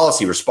the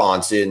policy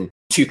response in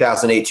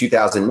 2008,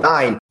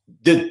 2009.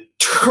 The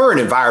current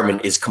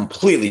environment is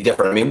completely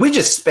different. I mean, we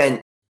just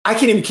spent, I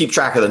can't even keep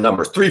track of the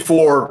numbers, $3,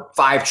 $4,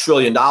 $5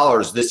 trillion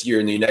this year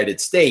in the United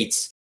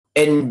States.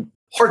 And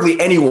hardly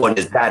anyone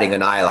is batting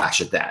an eyelash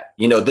at that.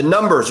 The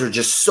numbers are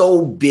just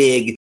so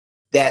big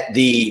that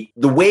the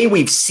way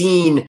we've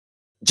seen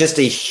just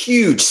a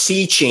huge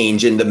sea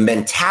change in the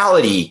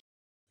mentality,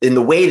 in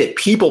the way that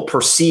people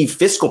perceive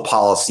fiscal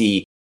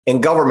policy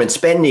and government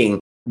spending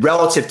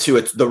relative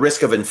to the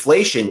risk of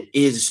inflation,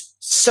 is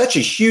such a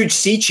huge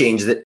sea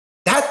change that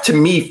to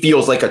me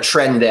feels like a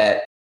trend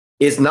that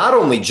is not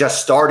only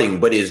just starting,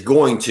 but is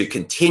going to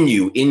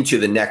continue into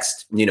the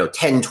next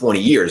 10,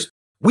 20 years.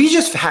 We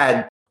just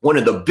had one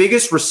of the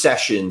biggest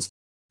recessions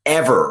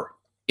ever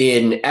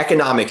in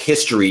economic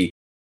history.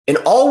 And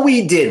all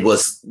we did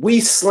was we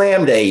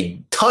slammed a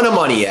ton of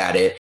money at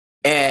it.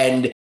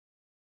 And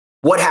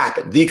what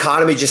happened? The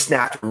economy just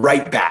snapped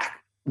right back.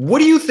 What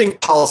do you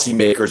think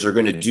policymakers are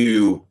going to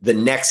do the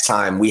next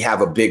time we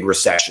have a big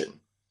recession?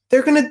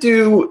 They're going to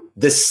do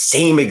the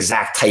same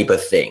exact type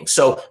of thing.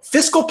 So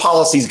fiscal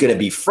policy is going to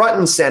be front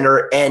and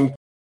center. And,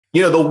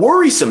 the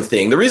worrisome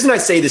thing, the reason I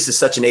say this is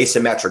such an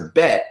asymmetric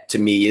bet to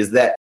me, is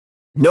that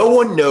no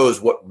one knows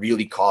what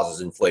really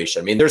causes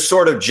inflation. I mean, there's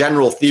sort of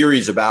general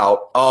theories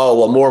about,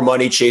 more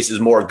money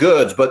chases more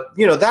goods. But,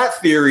 that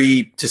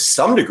theory to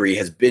some degree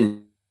has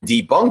been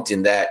debunked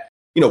in that,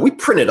 we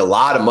printed a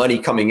lot of money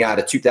coming out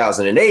of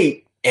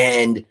 2008.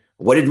 And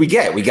what did we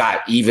get? We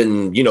got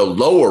even,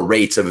 lower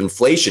rates of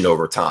inflation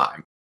over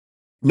time.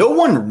 No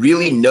one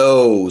really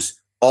knows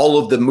all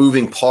of the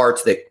moving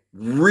parts that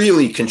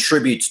really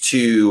contributes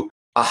to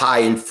a high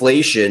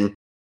inflation.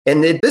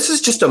 And this is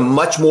just a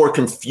much more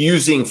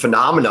confusing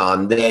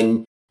phenomenon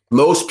than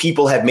most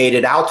people have made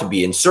it out to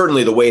be, and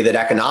certainly the way that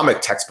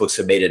economic textbooks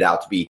have made it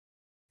out to be.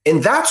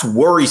 And that's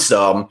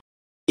worrisome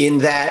in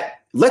that,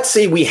 let's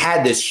say we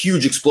had this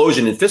huge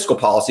explosion in fiscal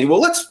policy. Well,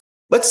 let's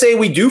say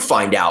we do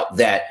find out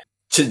that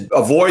to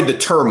avoid the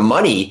term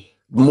money,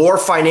 more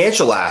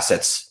financial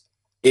assets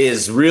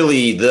is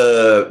really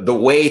the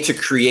way to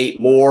create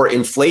more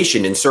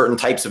inflation in certain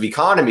types of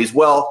economies.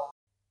 Well,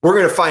 we're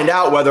going to find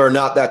out whether or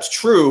not that's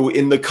true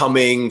in the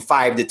coming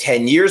 5 to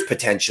 10 years,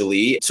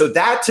 potentially. So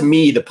that, to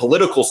me, the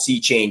political sea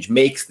change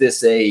makes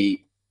this a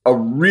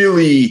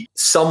really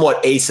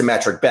somewhat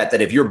asymmetric bet,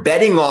 that if you're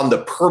betting on the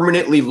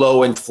permanently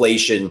low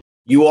inflation,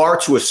 you are,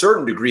 to a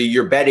certain degree,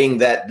 you're betting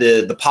that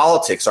the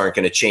politics aren't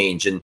going to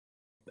change. And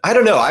I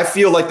don't know, I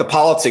feel like the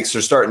politics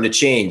are starting to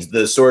change.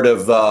 The sort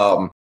of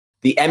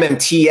the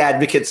MMT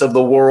advocates of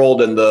the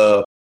world and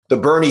the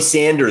Bernie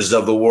Sanders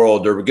of the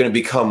world are going to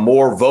become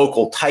more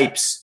vocal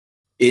types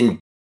in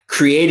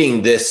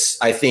creating this,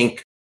 I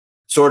think,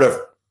 sort of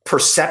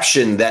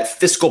perception that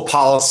fiscal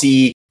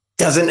policy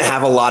doesn't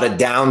have a lot of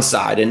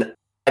downside. And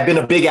I've been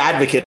a big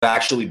advocate of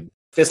actually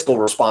fiscal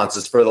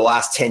responses for the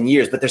last 10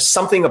 years, but there's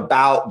something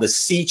about the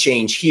sea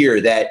change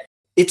here that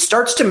it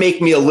starts to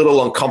make me a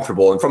little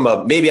uncomfortable.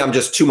 And maybe I'm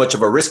just too much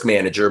of a risk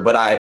manager,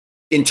 but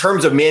in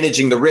terms of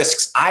managing the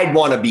risks, I'd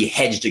want to be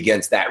hedged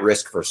against that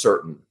risk for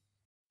certain.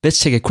 Let's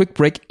take a quick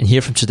break and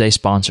hear from today's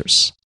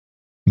sponsors.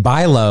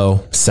 Buy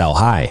low, sell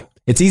high.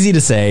 It's easy to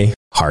say,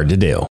 hard to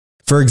do.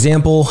 For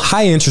example,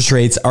 high interest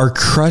rates are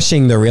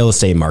crushing the real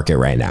estate market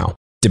right now.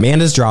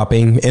 Demand is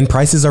dropping and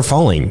prices are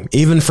falling,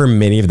 even for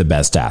many of the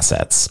best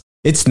assets.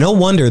 It's no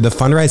wonder the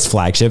Fundrise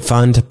flagship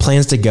fund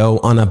plans to go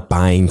on a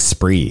buying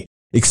spree,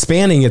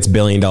 expanding its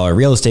billion-dollar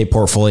real estate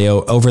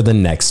portfolio over the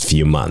next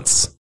few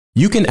months.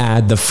 You can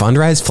add the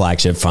Fundrise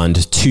flagship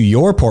fund to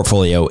your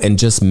portfolio in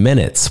just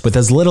minutes with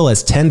as little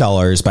as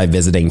 $10 by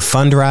visiting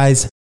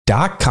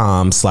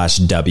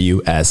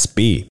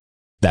fundrise.com/WSB.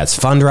 That's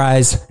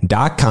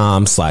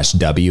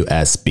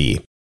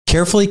fundrise.com/WSB.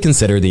 Carefully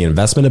consider the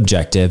investment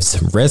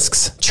objectives,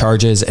 risks,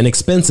 charges, and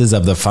expenses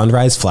of the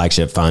Fundrise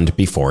flagship fund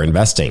before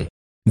investing.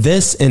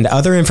 This and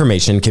other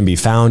information can be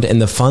found in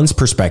the fund's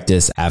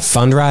prospectus at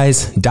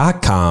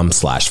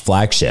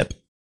fundrise.com/flagship.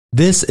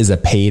 This is a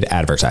paid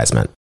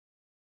advertisement.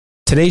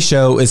 Today's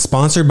show is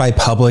sponsored by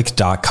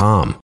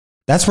public.com.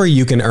 That's where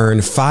you can earn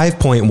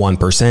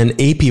 5.1%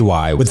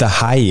 APY with a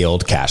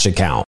high-yield cash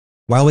account.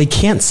 While we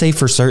can't say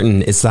for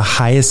certain it's the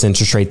highest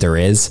interest rate there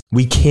is,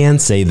 we can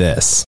say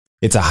this.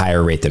 It's a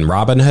higher rate than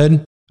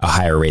Robinhood, a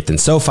higher rate than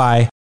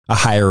SoFi, a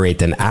higher rate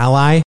than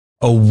Ally,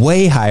 a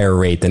way higher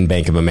rate than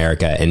Bank of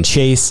America and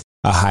Chase,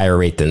 a higher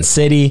rate than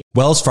Citi,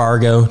 Wells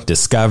Fargo,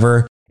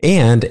 Discover,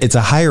 and it's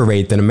a higher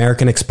rate than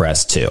American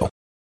Express too.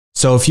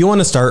 So if you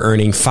want to start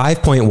earning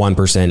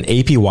 5.1%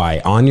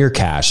 APY on your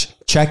cash,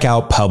 check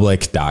out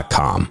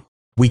public.com.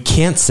 We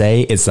can't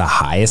say it's the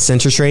highest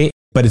interest rate,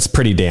 but it's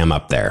pretty damn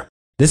up there.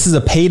 This is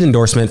a paid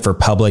endorsement for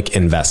public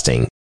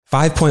investing.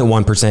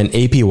 5.1%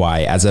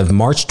 APY as of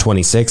March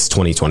 26,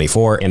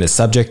 2024 and is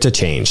subject to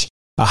change.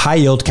 A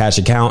high-yield cash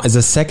account is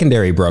a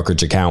secondary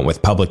brokerage account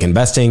with public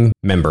investing,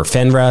 member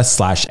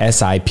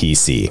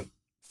FINRA/SIPC.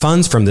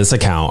 Funds from this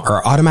account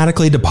are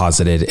automatically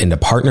deposited into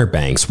partner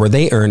banks where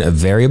they earn a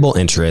variable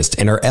interest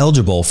and are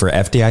eligible for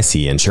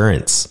FDIC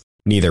insurance.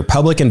 Neither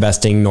public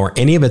investing nor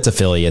any of its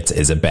affiliates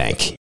is a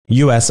bank.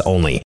 U.S.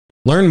 only.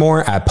 Learn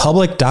more at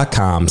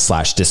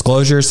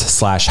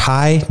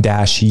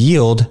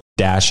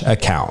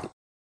public.com/disclosures/high-yield-account.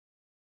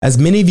 As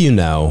many of you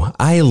know,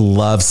 I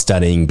love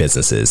studying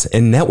businesses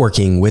and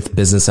networking with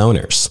business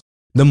owners.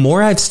 The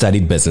more I've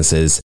studied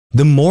businesses,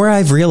 the more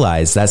I've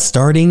realized that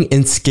starting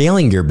and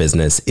scaling your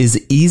business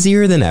is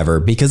easier than ever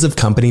because of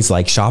companies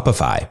like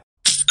Shopify.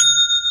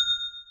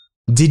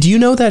 Did you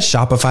know that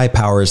Shopify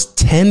powers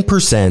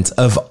 10%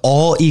 of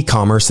all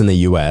e-commerce in the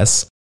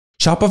US?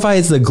 Shopify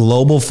is the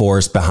global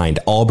force behind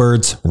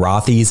Allbirds,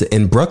 Rothy's,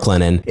 and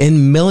Brooklinen,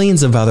 and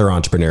millions of other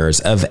entrepreneurs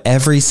of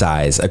every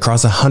size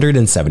across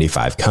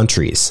 175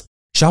 countries.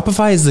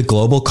 Shopify is the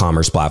global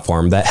commerce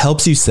platform that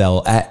helps you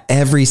sell at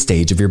every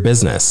stage of your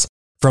business,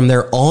 from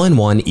their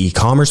all-in-one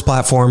e-commerce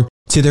platform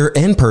to their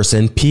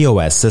in-person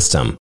POS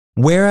system.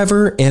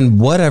 Wherever and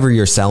whatever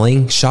you're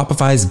selling,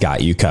 Shopify's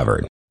got you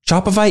covered.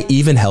 Shopify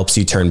even helps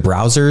you turn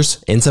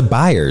browsers into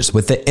buyers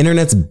with the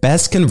internet's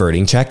best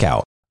converting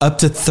checkout, up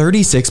to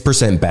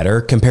 36% better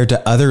compared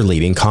to other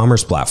leading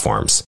commerce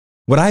platforms.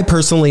 What I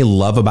personally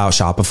love about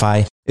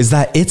Shopify is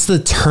that it's the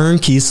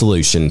turnkey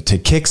solution to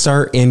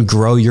kickstart and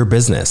grow your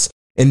business,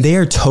 and they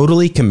are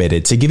totally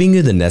committed to giving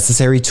you the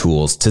necessary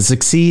tools to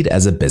succeed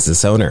as a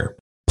business owner.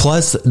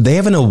 Plus, they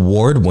have an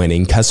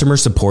award-winning customer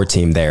support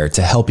team there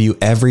to help you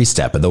every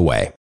step of the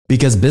way.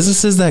 Because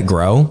businesses that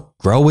grow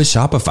with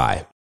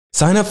Shopify.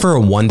 Sign up for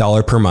a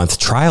 $1 per month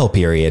trial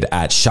period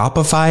at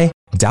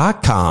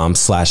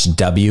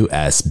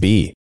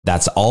shopify.com/WSB.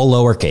 That's all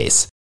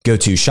lowercase. Go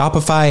to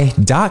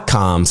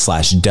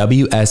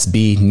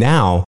shopify.com/WSB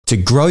now to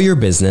grow your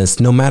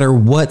business no matter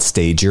what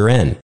stage you're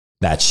in.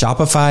 That's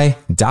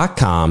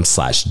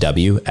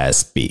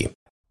shopify.com/WSB.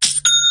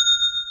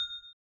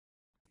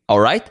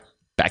 All right,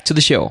 back to the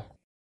show.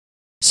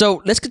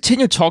 So let's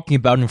continue talking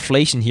about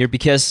inflation here,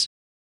 because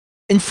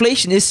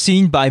inflation is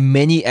seen by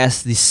many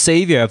as the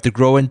savior of the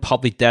growing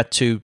public debt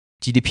to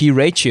GDP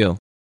ratio.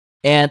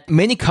 And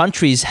many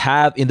countries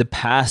have in the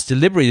past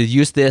deliberately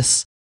used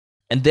this,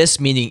 and this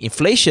meaning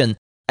inflation,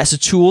 as a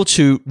tool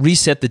to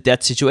reset the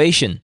debt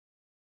situation.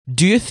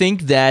 Do you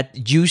think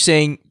that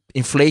using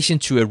inflation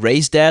to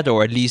erase debt,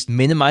 or at least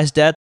minimize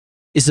debt,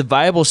 is a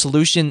viable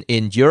solution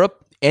in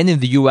Europe and in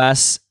the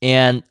US?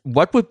 And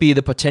what would be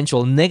the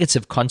potential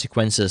negative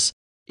consequences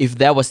if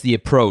that was the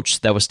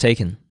approach that was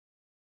taken?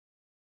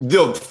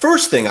 The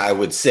first thing I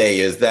would say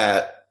is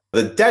that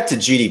the debt to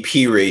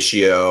GDP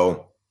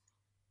ratio,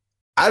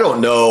 I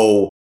don't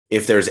know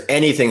if there's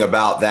anything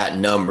about that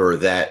number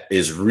that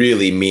is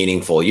really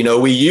meaningful. You know,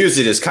 we use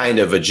it as kind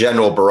of a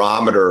general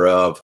barometer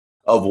of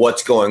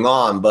what's going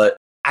on, but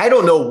I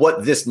don't know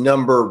what this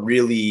number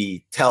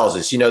really tells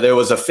us. You know, there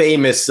was a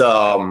famous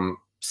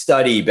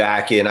study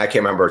back in, I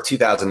can't remember,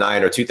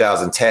 2009 or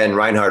 2010,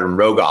 Reinhardt and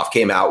Rogoff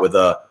came out with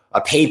a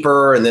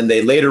paper, and then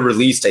they later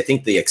released, I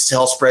think, the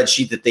Excel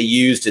spreadsheet that they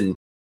used, and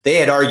they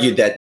had argued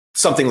that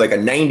something like a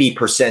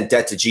 90%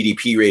 debt to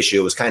GDP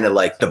ratio was kind of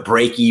like the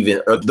break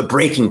even, or the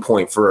breaking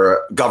point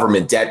for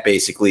government debt,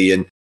 basically.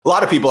 And a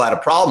lot of people had a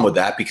problem with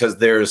that because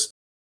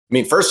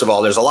first of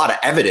all, there's a lot of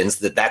evidence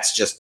that that's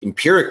just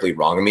empirically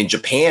wrong. I mean,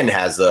 Japan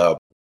has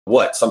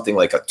something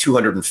like a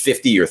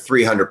 250 or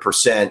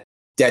 300%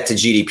 debt to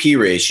GDP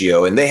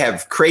ratio, and they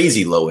have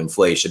crazy low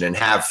inflation and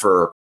have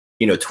for,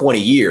 20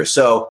 years.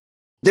 So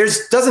there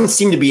doesn't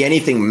seem to be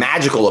anything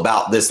magical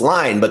about this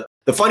line. But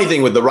the funny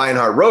thing with the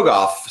Reinhardt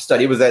Rogoff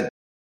study was that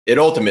it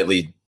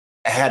ultimately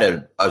had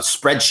a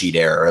spreadsheet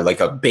error, like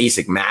a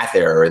basic math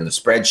error in the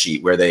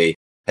spreadsheet, where they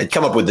had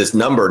come up with this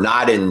number,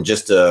 not in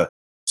just a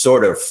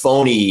sort of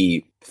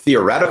phony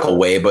theoretical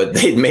way, but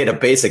they'd made a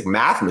basic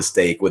math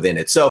mistake within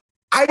it. So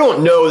I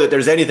don't know that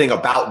there's anything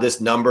about this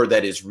number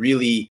that is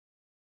really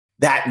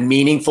that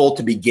meaningful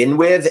to begin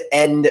with.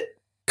 And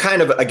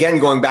kind of, again,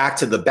 going back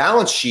to the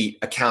balance sheet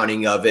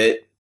accounting of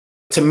it,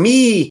 to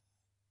me,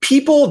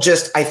 people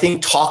just, I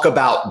think, talk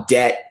about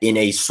debt in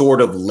a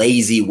sort of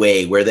lazy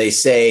way where they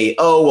say,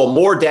 oh, well,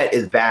 more debt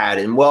is bad.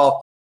 And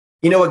well,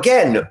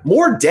 again,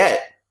 more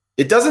debt,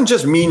 it doesn't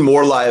just mean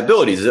more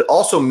liabilities. It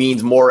also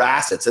means more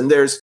assets. And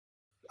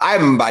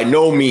I'm by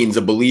no means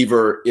a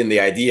believer in the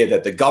idea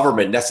that the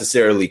government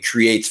necessarily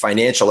creates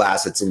financial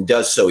assets and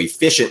does so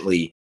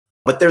efficiently.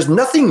 But there's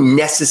nothing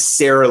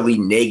necessarily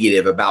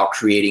negative about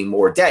creating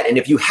more debt. And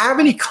if you have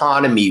an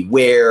economy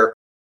where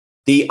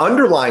the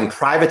underlying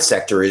private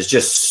sector is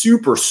just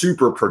super,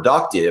 super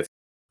productive,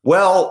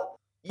 well,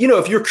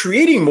 if you're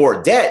creating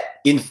more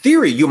debt, in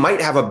theory, you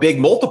might have a big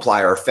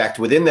multiplier effect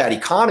within that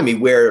economy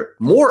where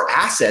more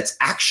assets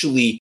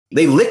actually,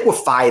 they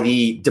liquefy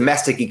the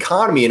domestic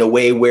economy in a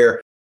way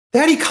where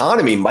that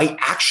economy might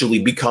actually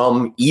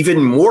become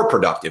even more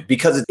productive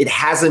because it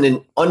has an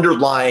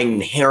underlying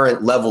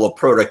inherent level of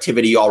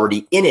productivity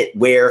already in it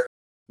where,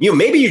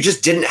 maybe you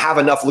just didn't have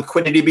enough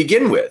liquidity to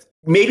begin with.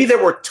 Maybe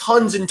there were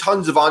tons and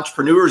tons of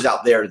entrepreneurs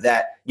out there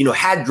that,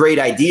 had great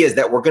ideas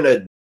that were going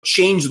to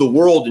change the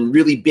world in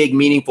really big,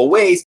 meaningful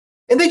ways.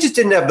 And they just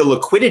didn't have the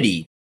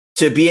liquidity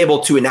to be able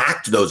to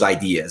enact those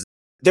ideas.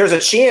 There's a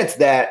chance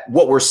that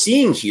what we're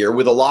seeing here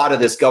with a lot of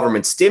this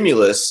government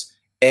stimulus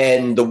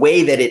and the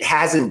way that it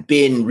hasn't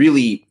been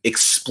really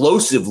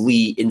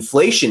explosively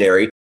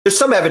inflationary, there's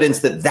some evidence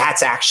that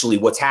that's actually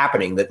what's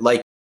happening, that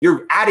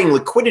you're adding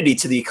liquidity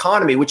to the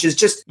economy, which is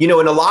just, in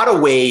a lot of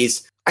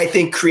ways, I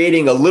think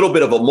creating a little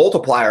bit of a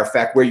multiplier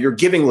effect where you're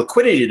giving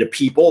liquidity to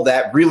people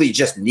that really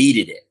just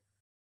needed it.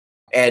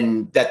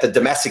 And that the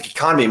domestic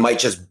economy might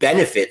just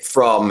benefit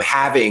from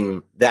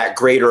having that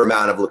greater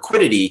amount of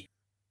liquidity.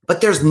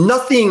 But there's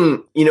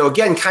nothing,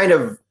 again, kind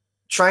of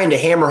trying to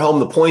hammer home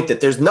the point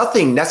that there's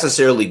nothing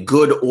necessarily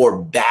good or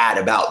bad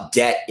about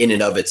debt in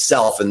and of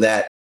itself. And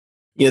that,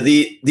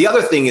 the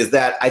other thing is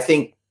that I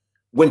think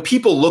when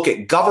people look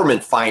at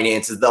government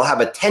finances, they'll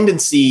have a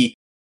tendency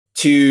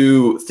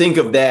to think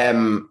of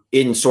them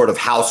in sort of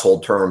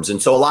household terms.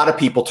 And so a lot of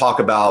people talk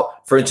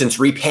about, for instance,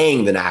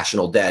 repaying the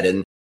national debt.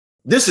 And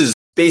this is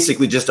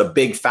basically just a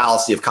big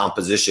fallacy of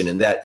composition in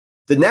that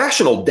the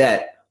national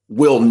debt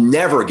will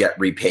never get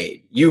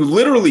repaid. You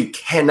literally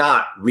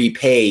cannot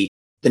repay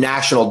the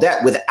national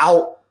debt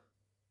without,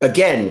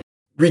 again,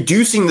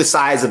 reducing the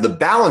size of the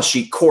balance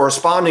sheet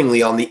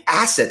correspondingly on the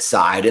asset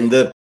side. And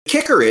the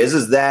kicker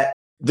is that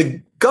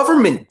the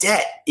government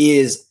debt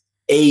is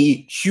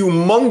a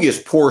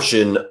humongous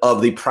portion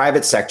of the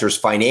private sector's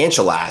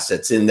financial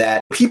assets, in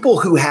that people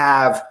who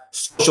have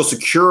Social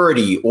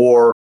Security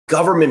or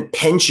government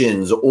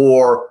pensions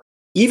or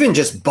even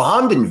just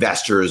bond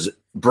investors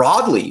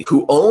broadly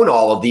who own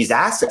all of these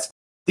assets,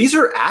 these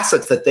are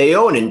assets that they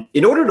own. And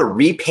in order to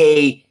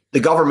repay the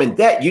government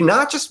debt, you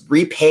not just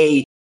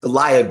repay the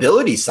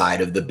liability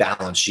side of the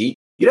balance sheet,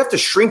 you'd have to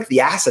shrink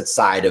the asset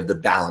side of the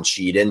balance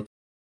sheet. And,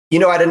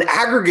 at an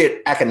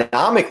aggregate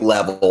economic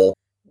level,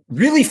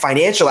 really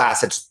financial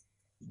assets,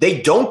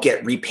 they don't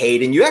get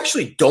repaid, and you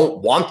actually don't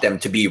want them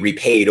to be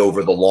repaid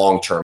over the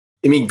long term.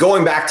 I mean,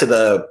 going back to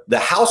the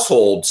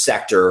household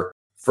sector,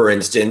 for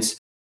instance,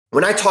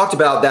 when I talked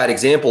about that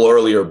example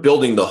earlier,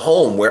 building the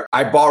home where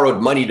I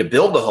borrowed money to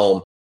build the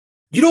home,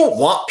 you don't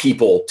want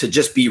people to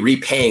just be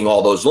repaying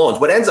all those loans.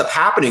 What ends up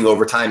happening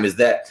over time is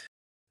that,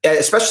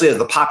 especially as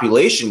the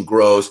population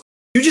grows,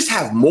 you just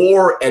have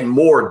more and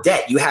more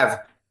debt.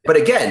 But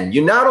again,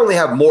 you not only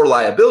have more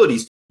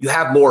liabilities, you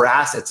have more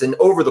assets. And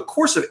over the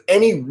course of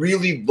any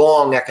really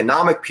long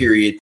economic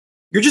period,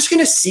 you're just going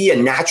to see a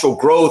natural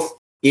growth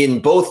in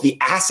both the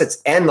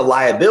assets and the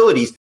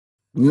liabilities,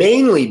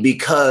 mainly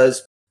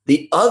because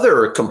the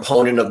other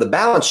component of the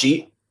balance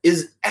sheet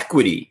is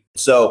equity.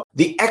 So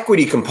the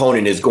equity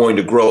component is going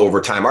to grow over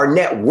time. Our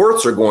net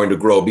worths are going to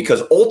grow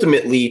because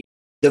ultimately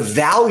the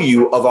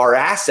value of our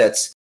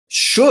assets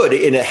should,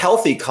 in a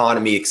healthy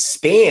economy,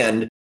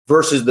 expand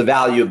versus the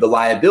value of the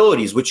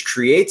liabilities, which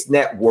creates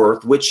net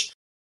worth, which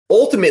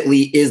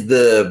ultimately is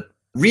the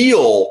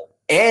real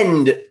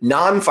and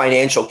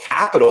non-financial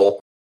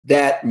capital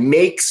that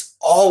makes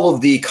all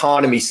of the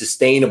economy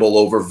sustainable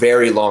over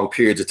very long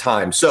periods of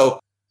time. So,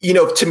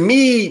 to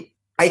me,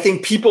 I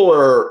think people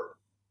are,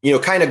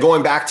 kind of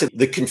going back to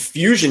the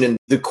confusion and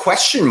the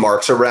question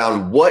marks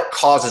around what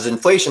causes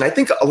inflation. I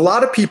think a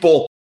lot of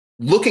people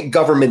look at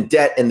government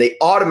debt and they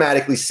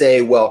automatically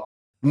say, well,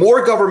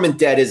 more government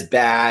debt is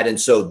bad, and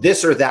so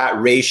this or that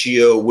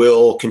ratio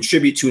will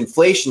contribute to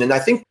inflation. And I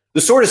think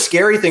the sort of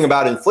scary thing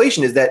about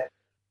inflation is that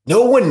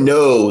no one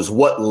knows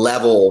what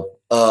level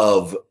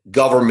of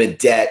government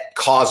debt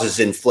causes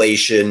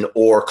inflation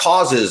or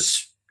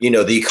causes,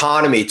 the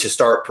economy to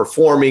start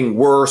performing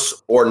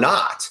worse or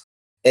not.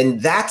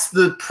 And that's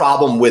the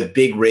problem with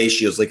big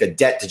ratios like a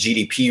debt to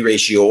GDP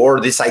ratio, or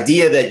this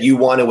idea that you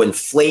want to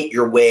inflate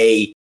your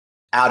way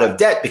out of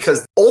debt,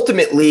 because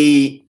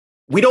ultimately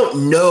we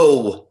don't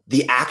know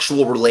the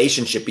actual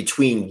relationship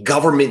between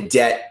government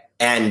debt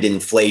and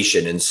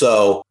inflation. And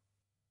so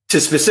to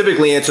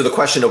specifically answer the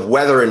question of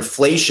whether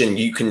inflation,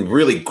 you can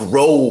really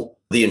grow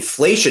the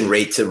inflation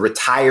rate to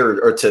retire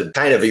or to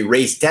kind of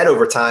erase debt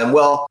over time,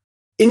 well,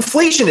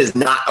 inflation is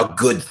not a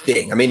good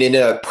thing. I mean, in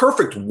a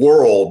perfect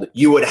world,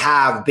 you would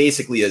have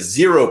basically a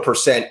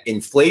 0%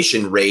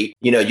 inflation rate.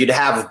 You'd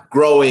have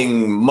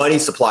growing money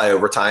supply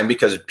over time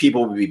because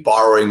people would be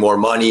borrowing more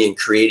money and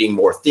creating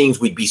more things.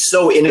 We'd be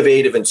so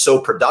innovative and so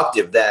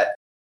productive that,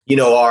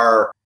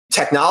 our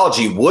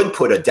technology would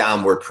put a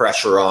downward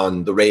pressure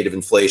on the rate of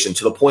inflation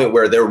to the point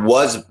where there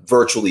was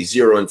virtually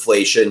zero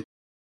inflation.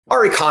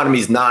 Our economy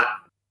is not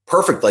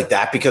perfect like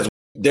that because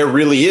there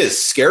really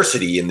is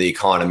scarcity in the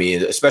economy,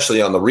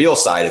 especially on the real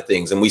side of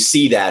things. And we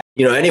see that,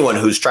 anyone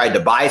who's tried to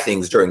buy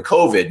things during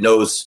COVID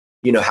knows,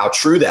 how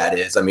true that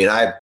is. I mean,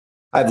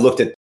 I've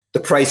looked at the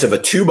price of a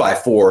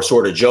 2x4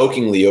 sort of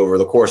jokingly over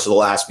the course of the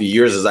last few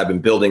years as I've been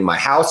building my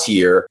house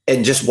here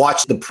and just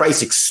watched the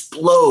price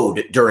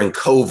explode during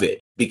COVID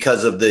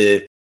because of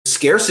the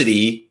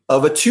scarcity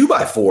of a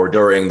 2x4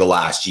 during the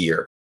last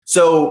year.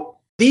 So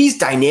these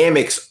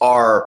dynamics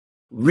are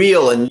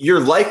real, and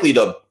you're likely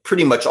to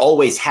pretty much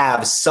always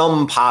have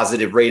some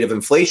positive rate of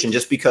inflation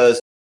just because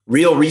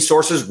real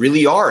resources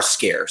really are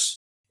scarce.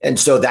 And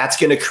so that's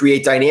going to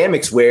create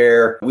dynamics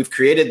where we've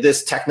created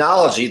this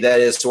technology that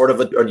is sort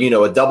of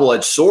a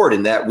double-edged sword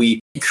in that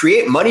we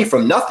create money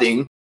from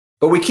nothing,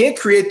 but we can't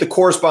create the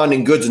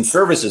corresponding goods and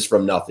services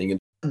from nothing.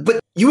 But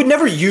you would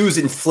never use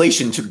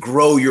inflation to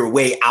grow your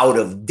way out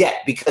of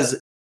debt because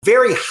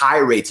very high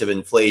rates of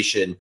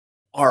inflation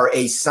are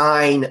a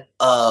sign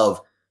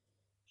of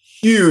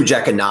huge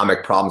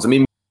economic problems. I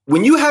mean,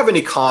 when you have an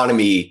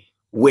economy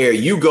where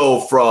you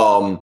go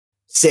from,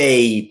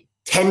 say,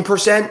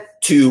 10%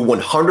 to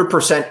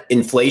 100%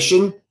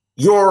 inflation,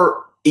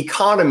 your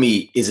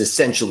economy is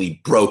essentially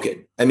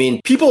broken. I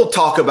mean, people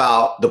talk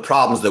about the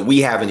problems that we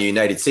have in the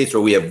United States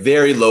where we have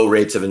very low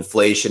rates of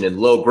inflation and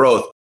low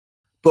growth.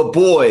 But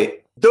boy,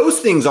 those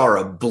things are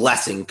a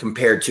blessing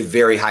compared to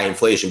very high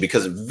inflation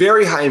because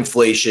very high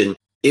inflation,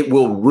 it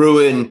will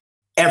ruin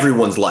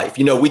everyone's life.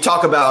 We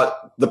talk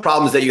about the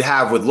problems that you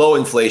have with low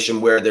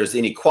inflation where there's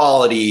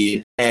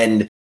inequality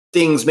and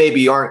things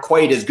maybe aren't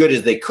quite as good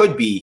as they could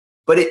be.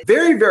 But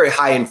very, very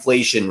high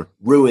inflation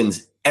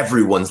ruins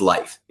everyone's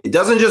life. It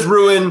doesn't just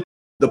ruin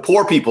the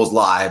poor people's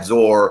lives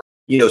or,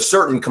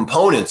 certain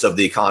components of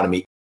the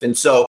economy. And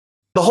so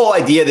the whole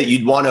idea that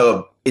you'd want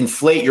to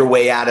inflate your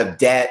way out of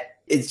debt,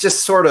 it's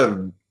just sort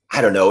of,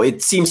 I don't know,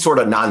 it seems sort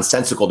of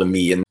nonsensical to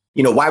me. And,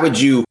 why would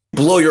you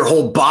blow your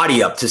whole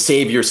body up to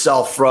save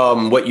yourself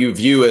from what you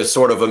view as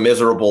sort of a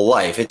miserable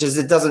life? It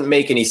doesn't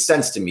make any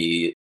sense to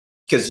me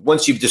because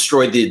once you've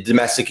destroyed the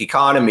domestic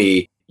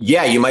economy,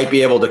 yeah, you might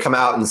be able to come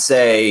out and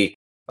say,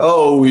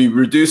 oh, we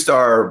reduced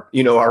our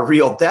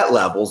real debt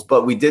levels,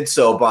 but we did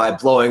so by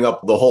blowing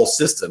up the whole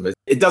system.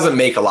 It doesn't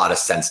make a lot of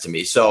sense to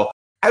me. So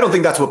I don't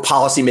think that's what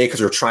policymakers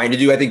are trying to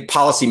do. I think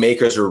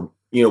policymakers are,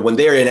 when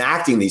they're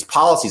enacting these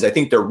policies, I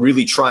think they're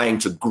really trying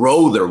to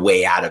grow their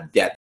way out of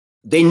debt.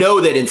 They know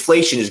that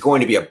inflation is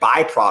going to be a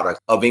byproduct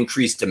of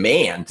increased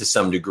demand to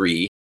some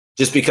degree,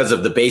 just because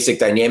of the basic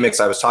dynamics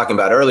I was talking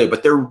about earlier,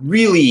 but they're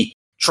really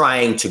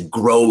trying to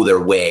grow their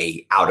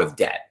way out of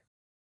debt.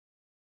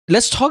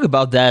 Let's talk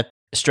about that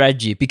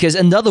strategy, because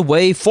another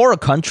way for a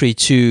country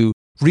to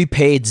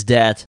repay its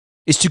debt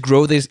is to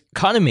grow the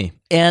economy.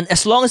 And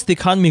as long as the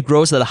economy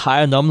grows at a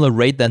higher nominal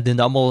rate than the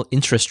nominal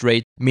interest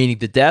rate, meaning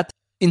the debt,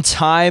 in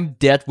time,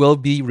 debt will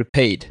be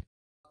repaid.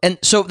 And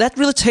so that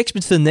really takes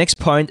me to the next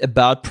point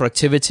about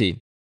productivity.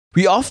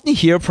 We often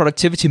hear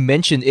productivity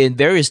mentioned in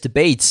various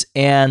debates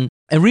and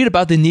read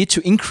about the need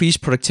to increase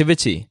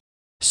productivity.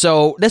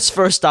 So let's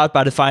first start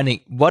by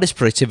defining what is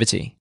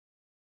productivity.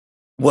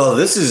 Well,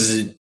 this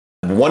is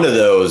one of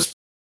those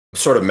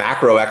sort of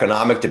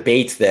macroeconomic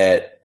debates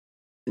that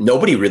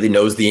nobody really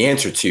knows the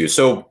answer to.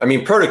 So, I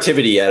mean,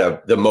 productivity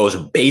at the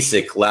most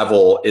basic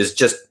level is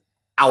just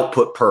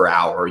output per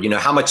hour.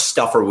 How much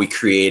stuff are we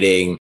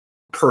creating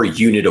per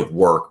unit of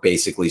work,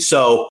 basically?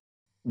 So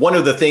one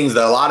of the things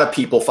that a lot of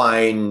people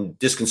find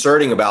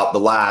disconcerting about the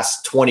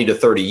last 20 to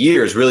 30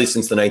 years, really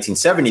since the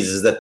 1970s,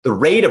 is that the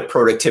rate of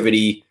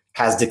productivity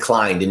has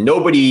declined and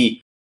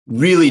nobody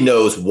really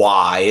knows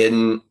why.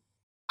 And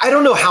I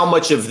don't know how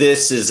much of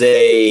this is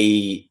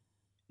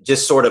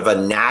just sort of a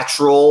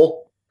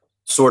natural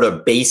sort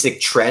of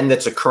basic trend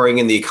that's occurring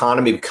in the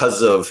economy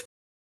because of,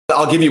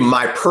 I'll give you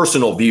my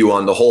personal view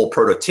on the whole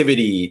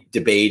productivity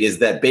debate is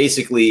that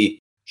basically,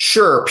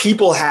 sure,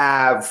 people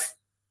have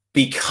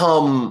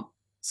become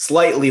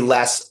slightly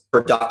less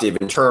productive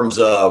in terms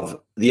of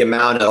the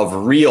amount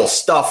of real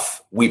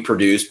stuff we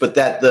produce, but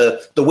that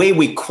the way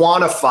we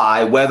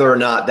quantify whether or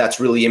not that's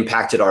really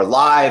impacted our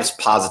lives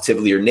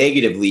positively or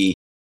negatively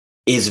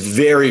is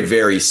very,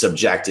 very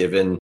subjective.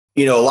 And,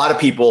 a lot of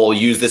people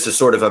use this as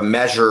sort of a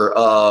measure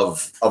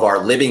of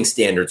our living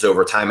standards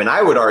over time. And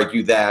I would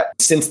argue that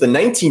since the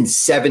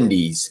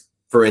 1970s,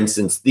 for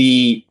instance,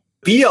 the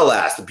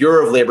BLS, the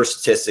Bureau of Labor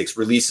Statistics,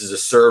 releases a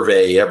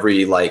survey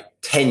every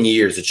 10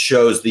 years. It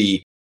shows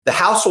the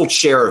household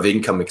share of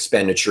income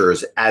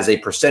expenditures as a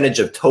percentage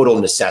of total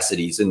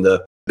necessities. And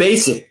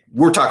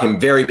we're talking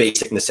very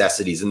basic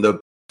necessities. And the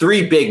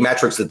three big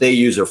metrics that they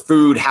use are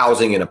food,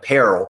 housing, and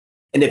apparel.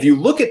 And if you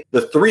look at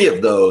the three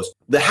of those,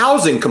 the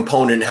housing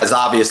component has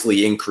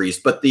obviously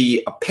increased, but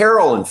the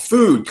apparel and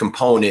food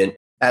component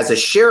as a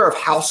share of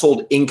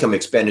household income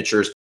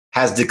expenditures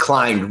has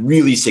declined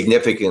really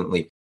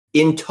significantly.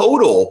 In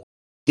total,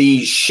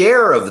 the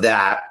share of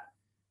that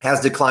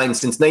has declined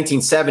since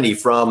 1970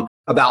 from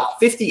about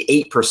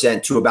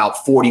 58% to about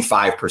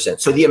 45%.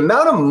 So the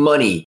amount of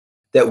money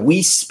that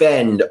we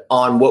spend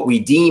on what we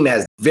deem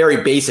as very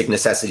basic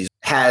necessities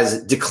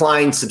has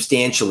declined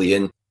substantially.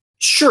 And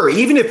sure,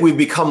 even if we've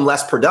become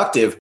less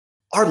productive,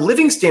 our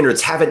living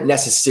standards haven't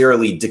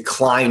necessarily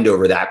declined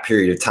over that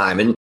period of time.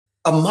 And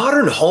a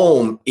modern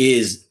home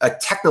is a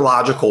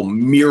technological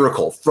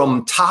miracle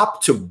from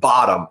top to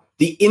bottom.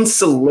 The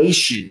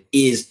insulation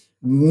is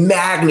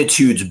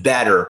magnitudes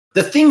better.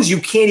 The things you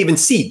can't even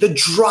see, the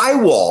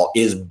drywall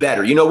is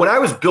better. You know, when I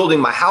was building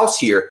my house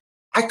here,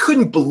 I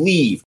couldn't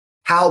believe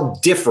how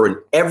different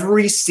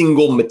every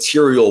single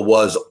material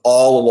was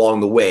all along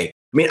the way.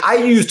 I mean, I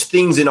used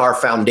things in our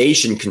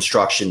foundation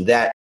construction,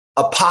 that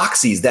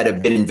epoxies that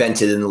have been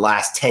invented in the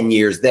last 10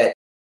 years, that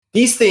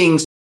these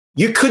things,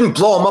 you couldn't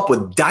blow them up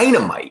with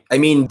dynamite. I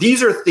mean,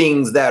 these are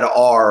things that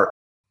are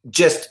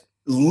just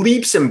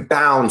leaps and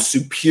bounds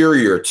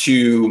superior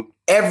to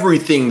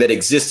everything that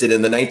existed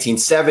in the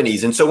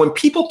 1970s. And so when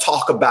people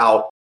talk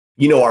about,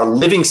 you know, our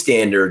living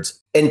standards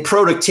and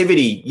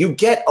productivity, you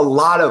get a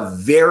lot of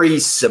very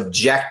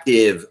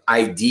subjective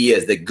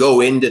ideas that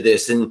go into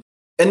this. And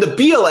the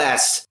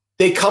BLS,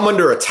 they come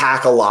under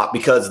attack a lot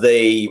because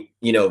they,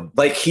 you know,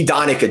 like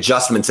hedonic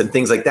adjustments and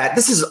things like that.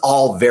 This is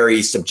all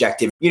very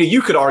subjective. You know,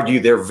 you could argue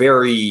they're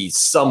very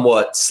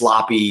somewhat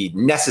sloppy,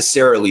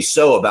 necessarily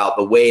so, about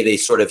the way they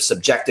sort of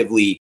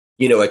subjectively,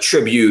 you know,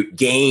 attribute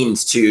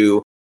gains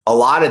to a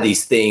lot of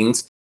these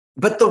things.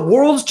 But the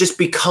world's just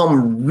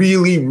become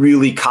really,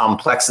 really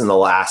complex in the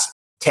last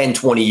 10,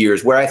 20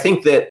 years, where I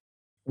think that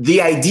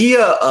the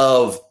idea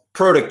of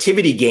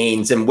productivity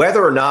gains and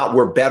whether or not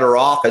we're better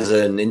off as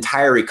an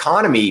entire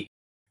economy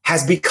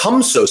has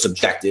become so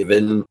subjective.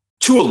 And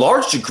to a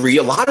large degree,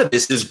 a lot of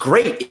this is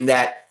great in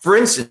that, for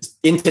instance,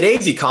 in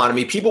today's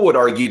economy, people would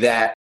argue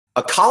that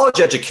a college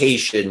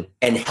education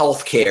and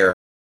healthcare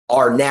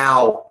are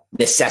now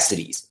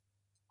necessities.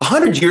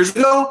 100 years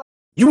ago,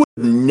 you would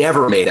have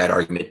never made that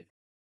argument.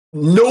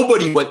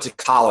 Nobody went to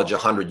college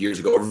 100 years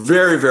ago, or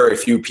very, very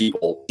few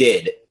people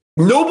did.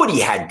 Nobody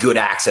had good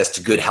access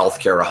to good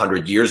healthcare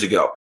 100 years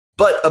ago.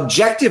 But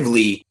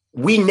objectively,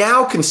 we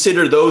now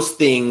consider those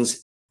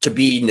things to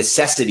be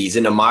necessities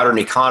in a modern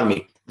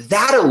economy.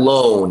 That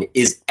alone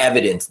is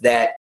evidence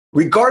that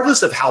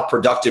regardless of how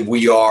productive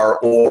we are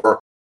or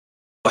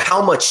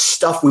how much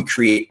stuff we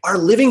create, our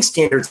living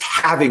standards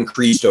have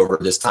increased over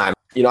this time.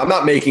 You know, I'm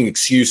not making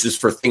excuses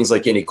for things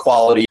like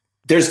inequality.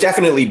 There's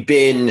definitely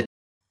been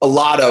a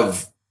lot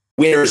of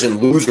winners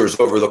and losers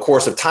over the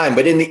course of time.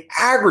 But in the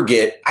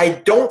aggregate, I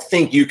don't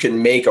think you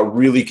can make a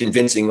really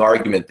convincing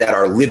argument that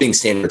our living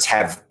standards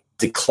have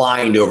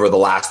declined over the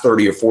last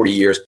 30 or 40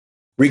 years,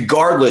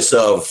 regardless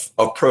of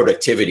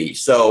productivity.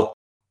 So,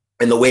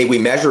 and the way we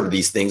measure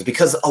these things,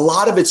 because a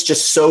lot of it's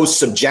just so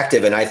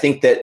subjective. And I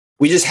think that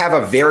we just have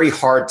a very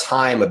hard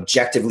time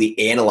objectively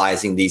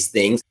analyzing these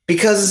things,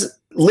 because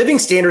living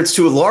standards,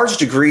 to a large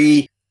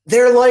degree,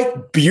 they're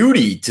like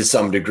beauty to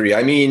some degree.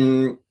 I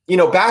mean, you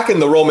know, back in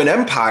the Roman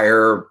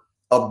Empire,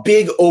 a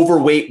big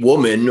overweight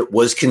woman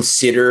was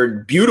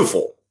considered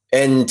beautiful.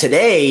 And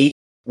today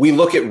we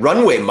look at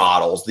runway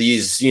models,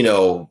 these, you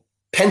know,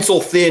 pencil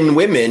thin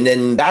women,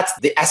 and that's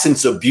the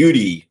essence of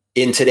beauty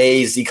in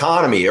today's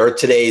economy or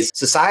today's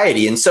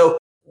society. And so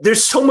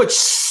there's so much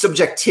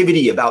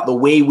subjectivity about the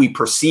way we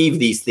perceive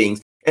these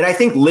things. And I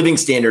think living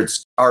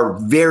standards are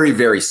very,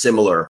 very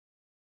similar.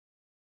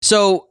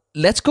 So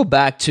let's go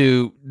back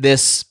to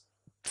this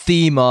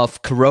theme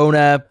of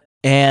Corona.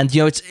 And,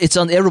 you know, it's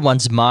on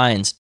everyone's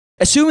minds.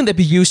 Assuming that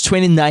we use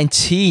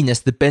 2019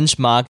 as the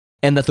benchmark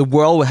and that the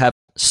world will have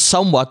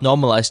somewhat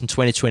normalized in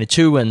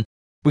 2022, and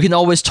we can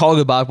always talk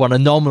about what a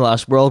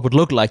normalized world would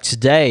look like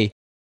today.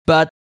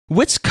 But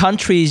which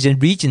countries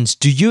and regions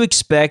do you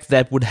expect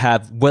that would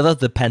have weathered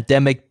the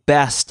pandemic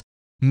best,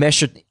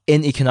 measured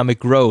in economic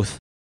growth?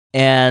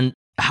 And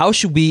how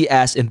should we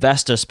as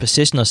investors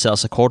position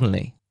ourselves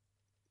accordingly?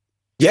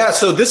 Yeah,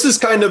 so this is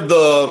kind of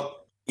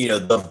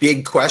the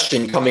big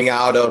question coming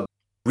out of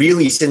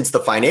really since the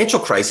financial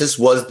crisis,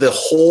 was the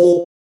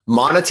whole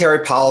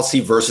monetary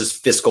policy versus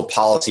fiscal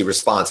policy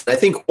response. And I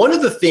think one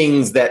of the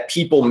things that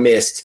people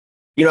missed,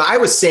 you know, I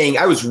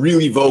was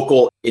really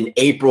vocal in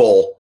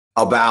April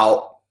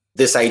about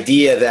this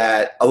idea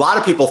that a lot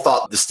of people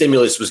thought the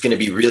stimulus was going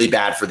to be really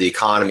bad for the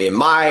economy. And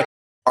my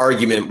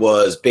argument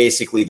was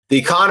basically the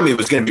economy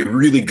was going to be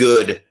really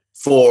good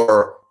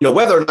for, you know,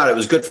 whether or not it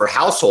was good for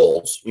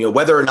households, you know,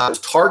 whether or not it was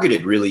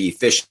targeted really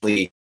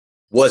efficiently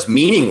was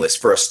meaningless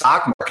for a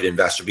stock market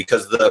investor,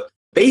 because the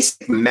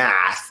basic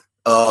math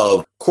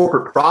of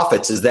corporate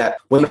profits is that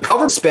when the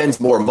government spends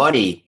more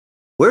money,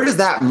 where does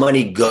that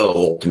money go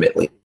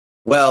ultimately?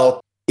 Well,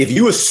 if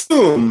you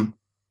assume,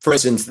 for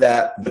instance,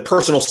 that the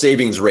personal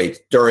savings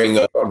rate during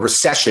a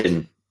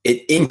recession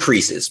it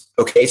increases.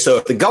 Okay, so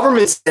if the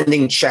government's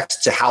sending checks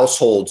to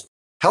households,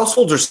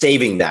 households are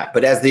saving that.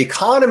 But as the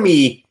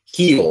economy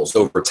heals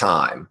over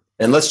time,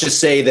 and let's just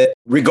say that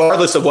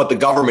regardless of what the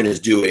government is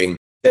doing,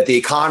 that the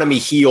economy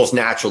heals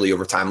naturally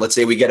over time. Let's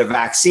say we get a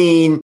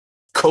vaccine,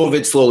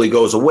 COVID slowly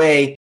goes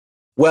away.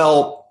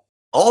 Well,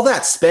 all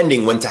that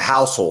spending went to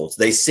households.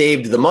 They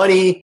saved the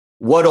money.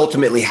 What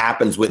ultimately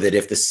happens with it?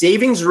 If the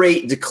savings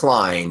rate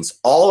declines,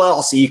 all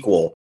else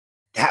equal,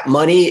 that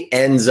money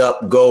ends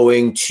up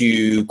going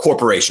to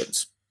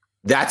corporations.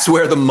 That's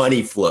where the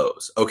money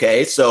flows.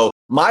 Okay. So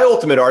my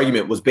ultimate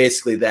argument was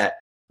basically that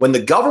when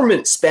the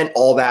government spent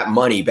all that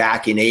money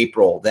back in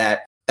April,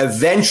 that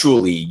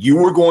eventually you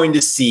were going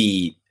to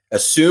see,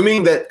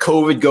 assuming that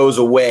COVID goes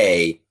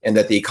away and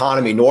that the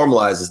economy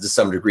normalizes to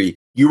some degree,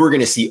 you were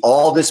going to see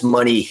all this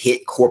money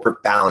hit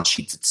corporate balance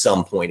sheets at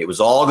some point. It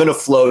was all going to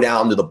flow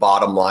down to the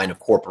bottom line of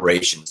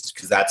corporations,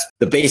 because that's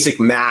the basic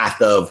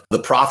math of the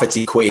profits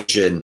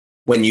equation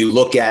when you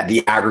look at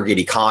the aggregate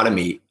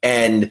economy.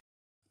 And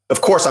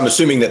of course, I'm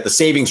assuming that the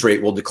savings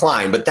rate will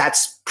decline, but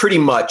that's pretty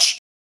much,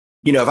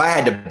 if I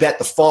had to bet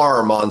the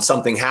farm on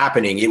something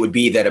happening, it would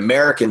be that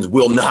Americans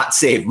will not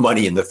save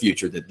money in the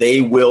future, that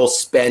they will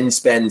spend,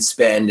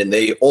 and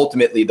they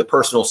ultimately, the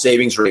personal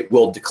savings rate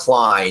will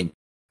decline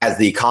as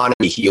the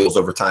economy heals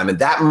over time. And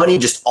that money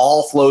just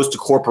all flows to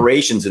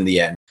corporations in the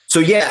end. So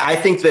yeah, I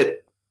think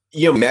that,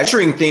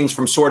 measuring things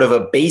from sort of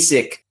a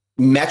basic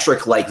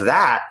metric like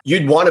that,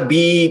 you'd want to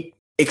be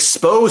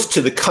exposed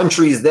to the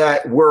countries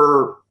that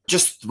were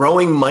just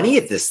throwing money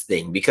at this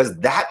thing, because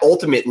that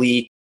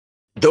ultimately,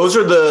 those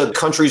are the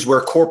countries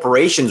where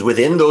corporations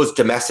within those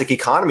domestic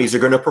economies are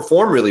going to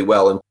perform really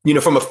well.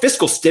 And, from a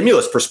fiscal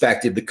stimulus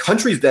perspective, the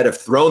countries that have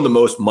thrown the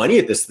most money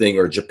at this thing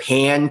are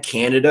Japan,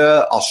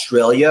 Canada,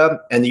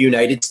 Australia, and the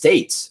United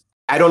States.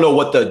 I don't know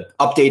what the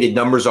updated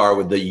numbers are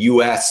with the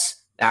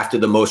US after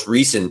the most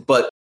recent,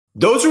 but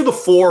those are the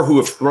four who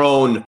have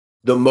thrown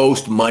the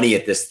most money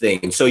at this thing.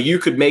 And so you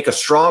could make a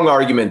strong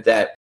argument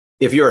that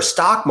if you're a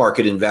stock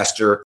market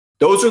investor,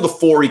 those are the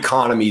four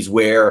economies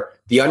where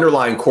the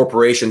underlying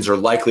corporations are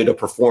likely to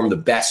perform the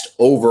best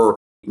over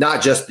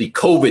not just the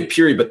COVID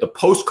period, but the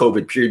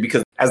post-COVID period,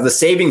 because as the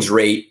savings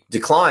rate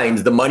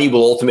declines, the money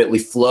will ultimately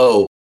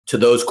flow to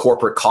those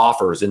corporate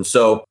coffers. And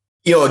so,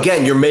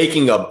 again, you're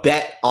making a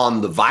bet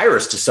on the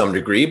virus to some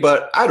degree,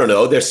 but I don't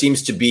know, there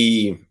seems to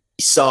be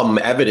some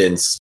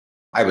evidence.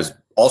 I was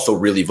also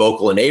really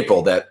vocal in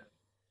April that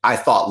I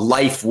thought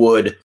life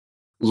would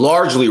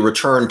largely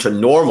return to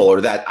normal,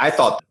 or that I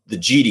thought the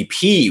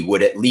GDP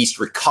would at least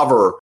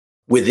recover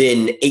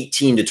within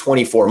 18 to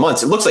 24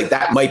 months. It looks like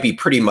that might be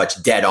pretty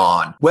much dead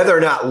on. Whether or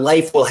not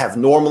life will have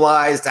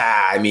normalized,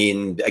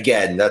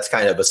 again, that's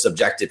kind of a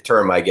subjective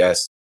term, I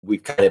guess.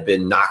 We've kind of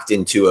been knocked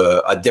into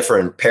a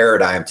different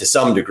paradigm to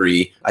some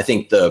degree. I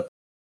think the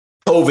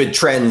COVID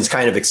trends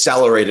kind of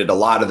accelerated a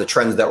lot of the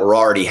trends that were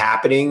already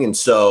happening. And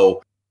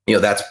so,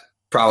 that's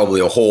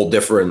probably a whole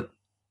different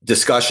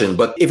discussion.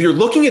 But if you're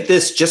looking at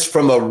this just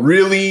from a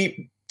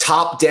really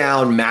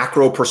top-down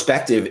macro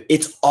perspective,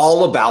 it's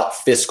all about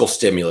fiscal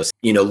stimulus.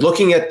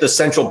 Looking at the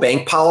central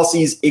bank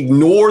policies,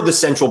 ignore the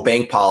central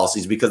bank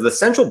policies, because the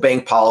central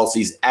bank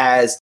policies,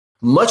 as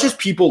much as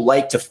people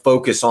like to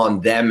focus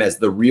on them as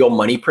the real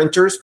money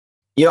printers,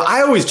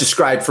 I always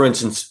describe, for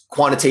instance,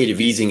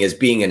 quantitative easing as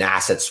being an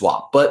asset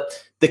swap.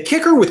 But the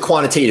kicker with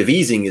quantitative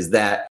easing is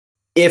that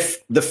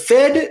if the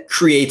Fed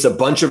creates a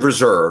bunch of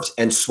reserves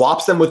and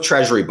swaps them with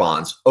treasury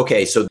bonds,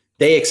 okay, so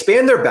they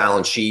expand their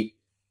balance sheet,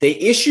 they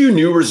issue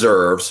new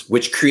reserves,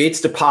 which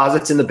creates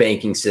deposits in the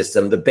banking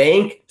system. The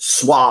bank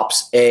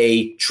swaps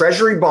a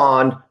treasury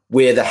bond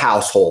with a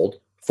household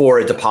for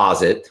a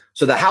deposit.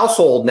 So the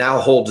household now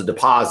holds a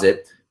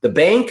deposit. The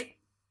bank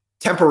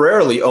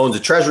temporarily owns a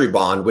treasury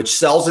bond, which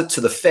sells it to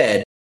the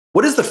Fed.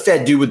 What does the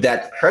Fed do with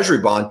that treasury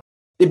bond?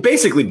 It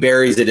basically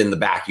buries it in the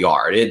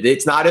backyard.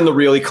 It's not in the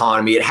real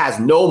economy. It has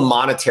no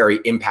monetary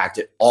impact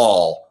at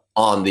all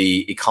on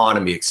the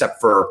economy, except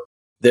for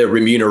the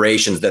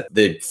remunerations that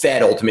the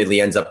Fed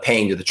ultimately ends up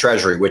paying to the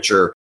Treasury, which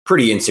are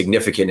pretty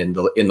insignificant in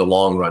the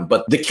long run.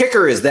 But the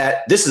kicker is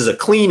that this is a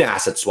clean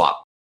asset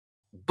swap.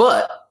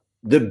 But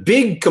the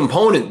big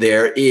component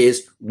there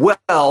is,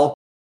 well,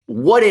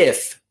 what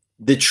if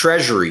the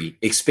Treasury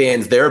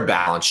expands their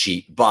balance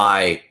sheet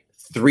by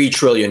 $3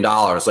 trillion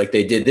like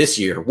they did this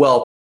year?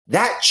 Well,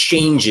 that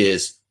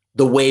changes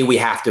the way we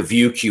have to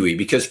view QE,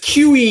 because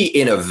QE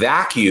in a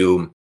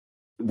vacuum,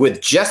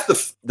 with just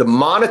the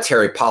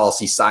monetary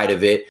policy side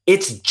of it,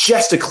 it's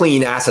just a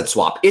clean asset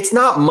swap. It's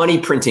not money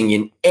printing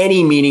in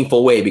any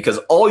meaningful way, because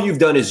all you've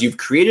done is you've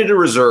created a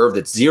reserve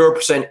that's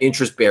 0%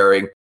 interest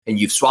bearing and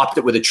you've swapped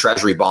it with a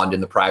treasury bond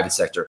in the private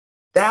sector.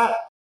 That,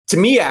 to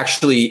me,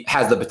 actually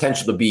has the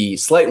potential to be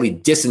slightly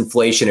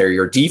disinflationary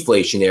or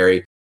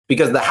deflationary,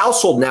 because the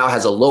household now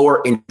has a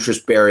lower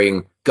interest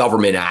bearing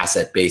government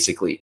asset,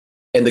 basically.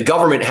 And the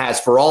government has,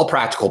 for all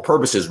practical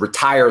purposes,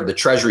 retired the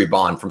treasury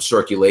bond from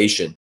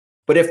circulation.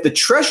 But if the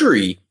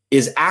Treasury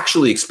is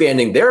actually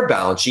expanding their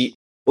balance sheet,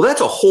 well,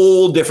 that's a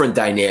whole different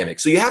dynamic.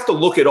 So you have to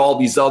look at all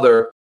these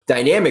other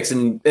dynamics.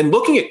 And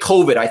looking at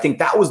COVID, I think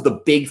that was the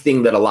big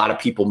thing that a lot of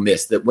people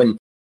missed, that when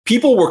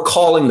people were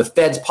calling the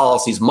Fed's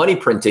policies money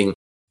printing,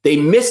 they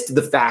missed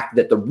the fact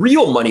that the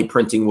real money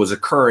printing was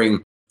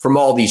occurring from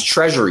all these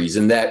treasuries,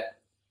 and that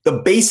the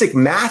basic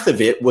math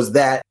of it was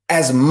that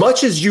as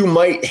much as you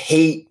might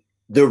hate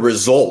the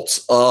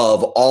results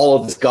of all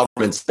of this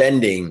government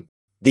spending,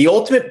 the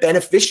ultimate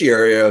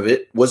beneficiary of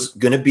it was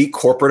going to be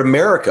corporate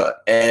America.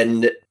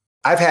 And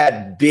I've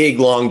had big,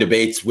 long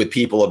debates with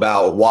people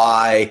about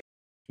why,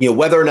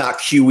 whether or not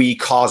QE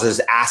causes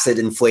asset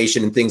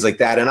inflation and things like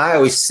that. And I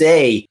always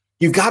say,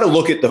 you've got to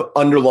look at the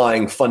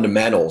underlying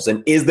fundamentals.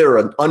 And is there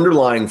an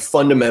underlying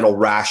fundamental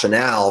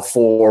rationale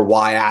for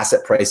why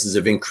asset prices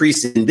have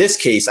increased? In this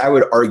case, I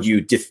would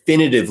argue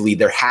definitively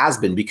there has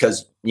been,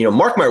 because,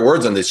 mark my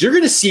words on this, you're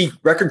going to see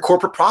record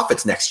corporate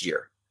profits next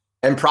year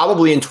and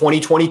probably in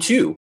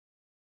 2022.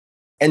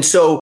 And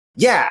so,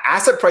 yeah,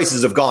 asset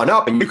prices have gone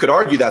up, and you could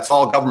argue that's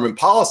all government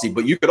policy,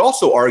 but you could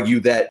also argue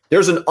that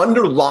there's an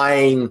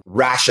underlying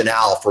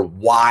rationale for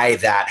why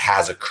that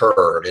has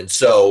occurred. And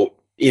so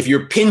if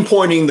you're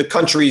pinpointing the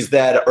countries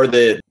that are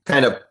the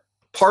kind of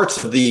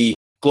parts of the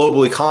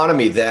global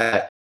economy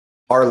that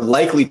are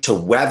likely to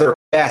weather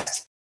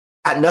best,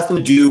 had nothing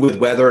to do with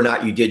whether or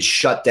not you did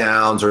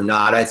shutdowns or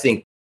not. I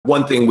think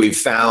one thing we've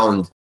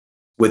found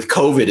with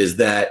COVID is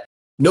that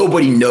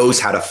nobody knows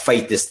how to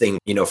fight this thing,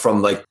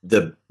 from like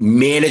the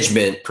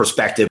management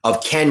perspective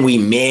of, can we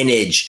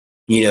manage,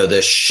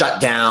 the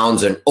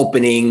shutdowns and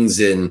openings?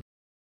 And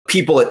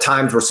people at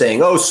times were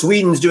saying, oh,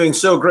 Sweden's doing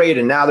so great,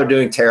 and now they're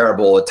doing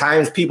terrible. At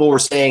times people were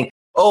saying,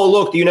 oh,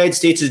 look, the United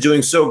States is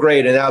doing so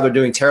great, and now they're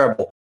doing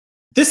terrible.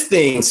 This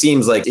thing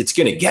seems like it's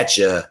going to get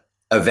you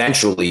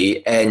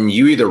eventually, and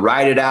you either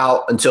ride it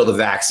out until the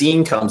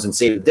vaccine comes and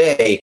save the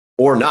day,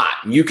 or not.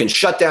 You can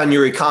shut down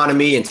your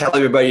economy and tell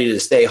everybody to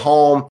stay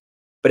home.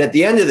 But at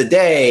the end of the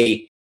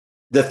day,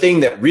 the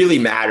thing that really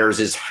matters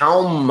is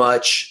how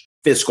much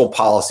fiscal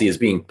policy is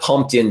being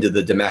pumped into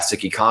the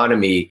domestic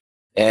economy,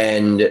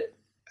 and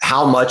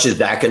how much is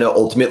that going to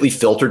ultimately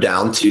filter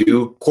down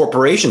to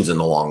corporations in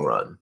the long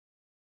run.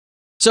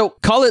 So,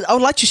 Cullen, I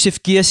would like to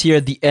shift gears here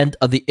at the end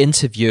of the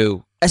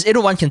interview. As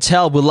anyone can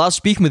tell, we love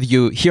speaking with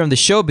you here on the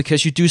show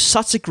because you do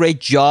such a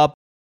great job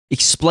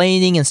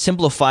explaining and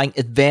simplifying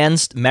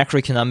advanced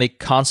macroeconomic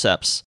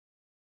concepts.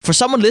 For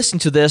someone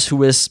listening to this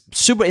who is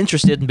super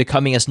interested in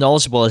becoming as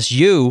knowledgeable as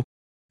you,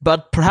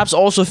 but perhaps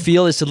also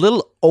feel it's a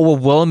little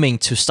overwhelming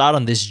to start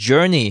on this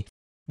journey,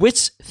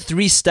 which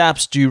 3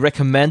 steps do you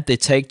recommend they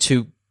take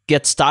to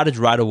get started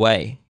right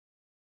away?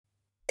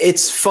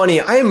 It's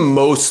funny. I am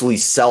mostly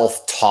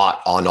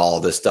self-taught on all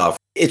this stuff.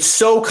 It's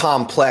so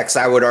complex,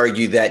 I would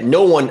argue, that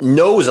no one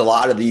knows a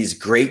lot of these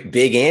great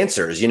big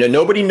answers.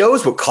 Nobody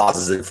knows what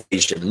causes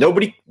inflation.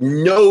 Nobody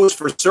knows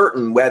for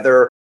certain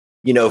whether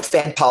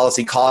Fed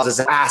policy causes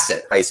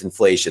asset price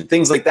inflation,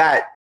 things like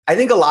that. I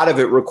think a lot of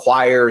it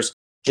requires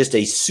just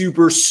a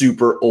super,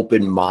 super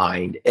open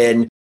mind.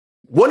 And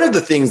one of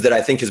the things that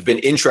I think has been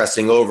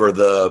interesting over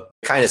the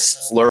kind of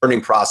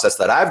learning process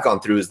that I've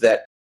gone through is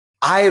that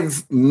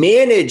I've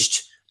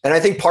managed, and I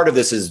think part of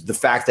this is the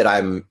fact that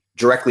I'm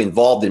directly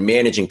involved in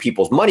managing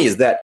people's money, is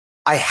that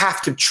I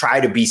have to try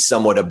to be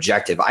somewhat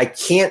objective. I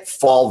can't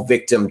fall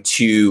victim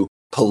to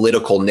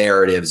political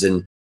narratives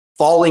and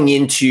falling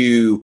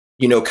into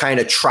kind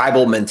of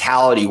tribal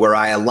mentality where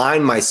I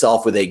align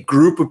myself with a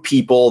group of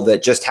people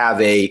that just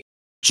have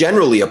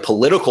generally a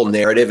political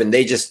narrative, and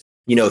they just,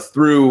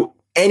 through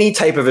any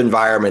type of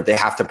environment, they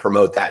have to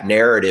promote that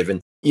narrative. And,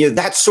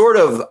 that sort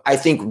of, I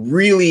think,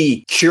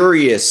 really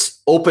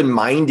curious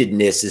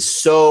open-mindedness is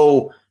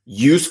so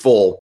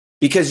useful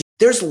because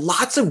there's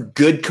lots of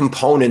good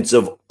components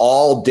of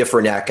all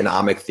different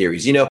economic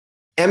theories.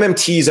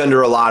 MMT is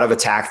under a lot of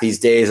attack these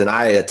days, and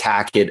I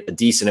attack it a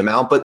decent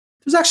amount, but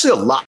there's actually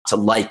a lot to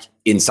like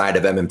inside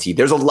of MMT.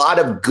 There's a lot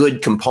of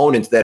good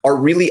components that are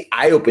really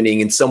eye-opening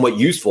and somewhat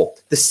useful.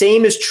 The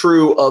same is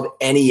true of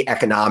any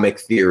economic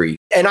theory.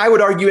 And I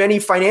would argue any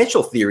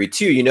financial theory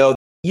too.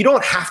 You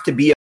don't have to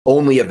be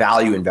only a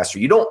value investor.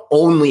 You don't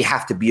only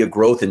have to be a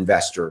growth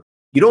investor.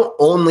 You don't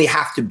only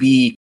have to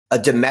be a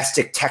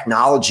domestic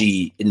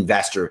technology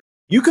investor.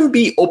 You can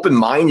be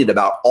open-minded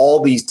about all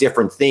these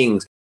different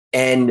things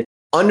and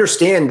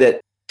understand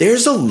that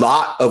there's a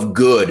lot of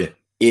good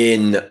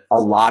in a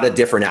lot of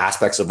different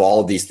aspects of all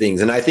of these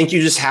things. And I think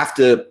you just have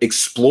to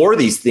explore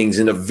these things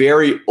in a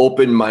very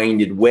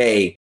open-minded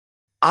way.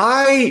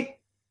 I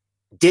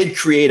did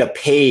create a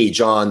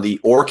page on the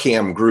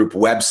Orcam Group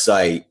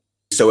website.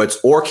 So it's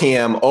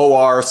Orcam,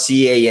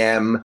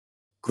 ORCAM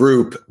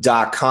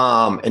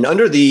group.com. And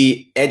under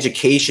the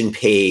education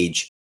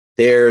page,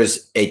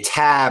 there's a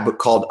tab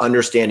called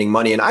Understanding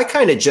Money. And I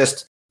kind of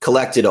just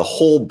collected a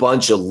whole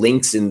bunch of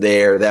links in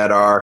there that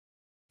are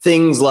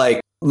things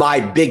like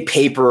my big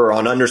paper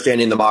on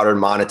understanding the modern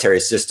monetary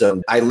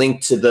system. I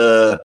linked to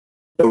the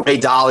Ray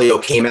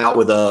Dalio came out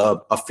with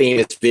a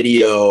famous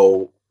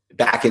video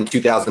back in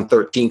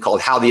 2013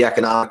 called How the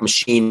Economic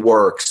Machine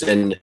Works.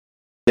 And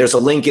there's a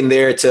link in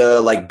there to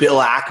like Bill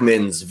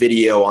Ackman's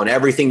video on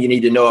everything you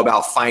need to know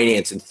about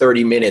finance in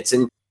 30 minutes.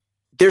 And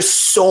there's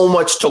so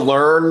much to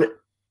learn.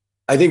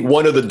 I think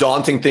one of the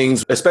daunting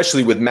things,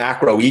 especially with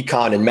macro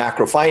econ and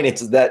macro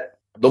finance, is that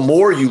the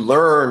more you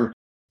learn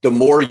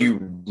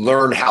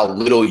how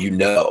little you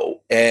know.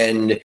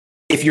 And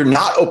if you're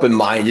not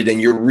open-minded and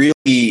you're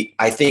really,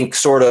 I think,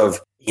 sort of,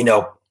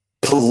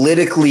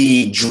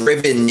 politically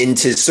driven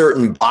into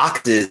certain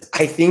boxes,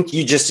 I think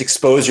you just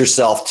expose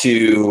yourself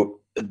to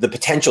the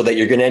potential that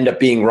you're going to end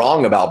up being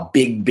wrong about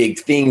big, big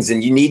things.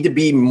 And you need to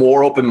be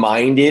more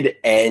open-minded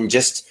and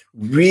just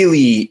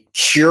really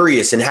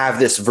curious and have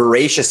this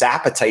voracious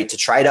appetite to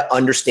try to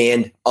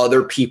understand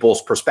other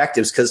people's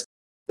perspectives, because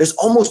there's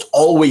almost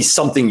always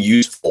something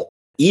useful.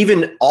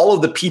 Even all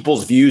of the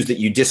people's views that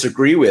you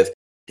disagree with,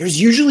 there's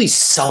usually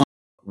some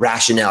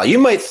rationale. You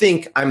might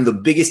think I'm the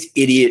biggest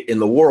idiot in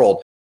the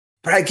world,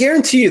 but I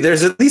guarantee you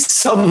there's at least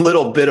some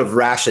little bit of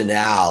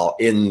rationale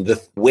in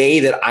the way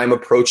that I'm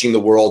approaching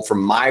the world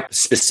from my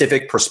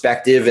specific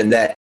perspective, and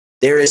that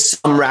there is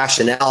some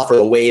rationale for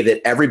the way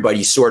that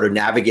everybody's sort of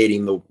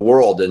navigating the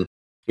world. And,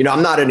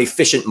 I'm not an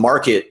efficient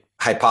market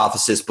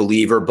hypothesis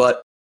believer,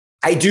 but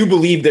I do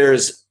believe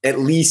there's at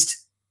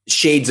least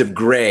shades of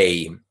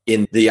gray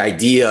in the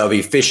idea of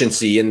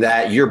efficiency, in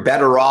that you're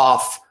better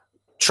off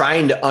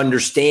trying to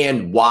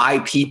understand why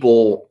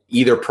people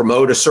either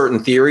promote a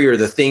certain theory or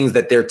the things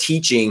that they're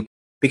teaching,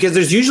 because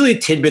there's usually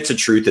tidbits of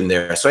truth in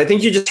there. So I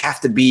think you just have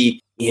to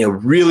be,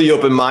 really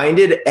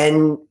open-minded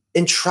and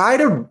try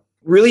to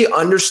really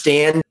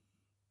understand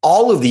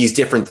all of these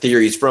different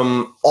theories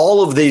from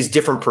all of these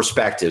different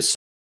perspectives.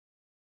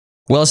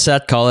 Well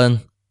said, Cullen.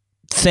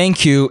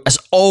 Thank you, as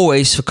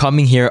always, for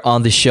coming here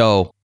on the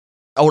show.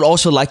 I would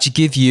also like to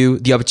give you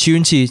the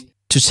opportunity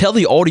to tell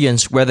the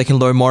audience where they can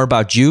learn more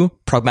about you,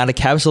 Pragmatic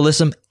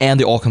Capitalism, and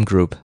the Orcam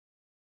Group.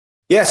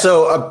 Yeah,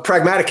 so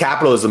Pragmatic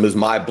Capitalism is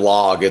my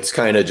blog. It's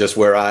kind of just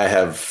where I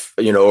have,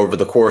 over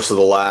the course of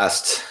the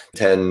last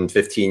 10,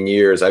 15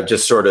 years, I've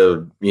just sort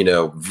of,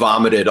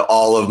 vomited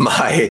all of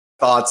my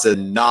thoughts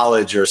and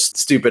knowledge or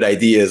stupid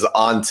ideas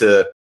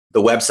onto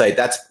the website.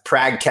 That's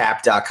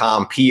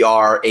pragcap.com,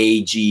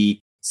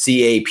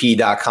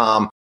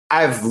 pragcap.com.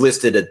 I've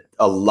listed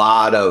a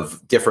lot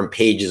of different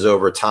pages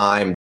over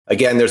time.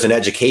 Again, there's an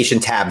education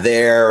tab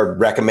there,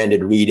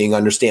 recommended reading,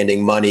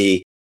 understanding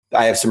money.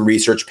 I have some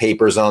research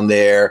papers on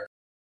there.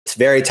 It's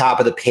very top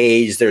of the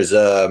page. There's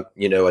a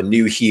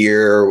new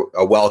here,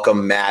 a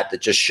welcome mat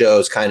that just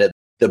shows kind of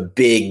the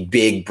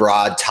big,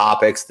 broad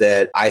topics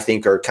that I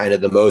think are kind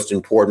of the most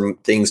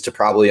important things to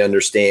probably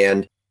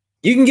understand.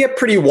 You can get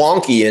pretty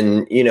wonky,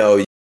 and,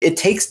 it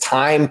takes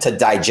time to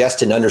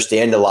digest and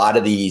understand a lot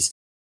of these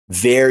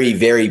very,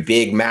 very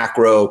big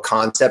macro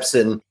concepts.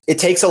 And it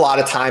takes a lot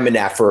of time and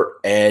effort,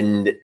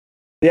 and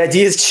the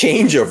ideas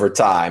change over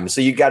time.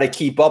 So you got to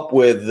keep up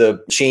with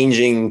the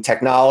changing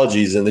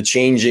technologies and the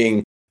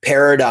changing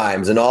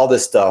paradigms and all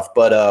this stuff.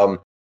 But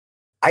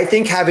I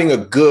think having a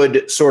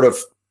good sort of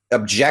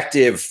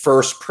objective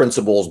first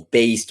principles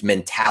based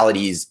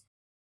mentalities,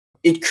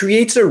 it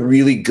creates a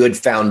really good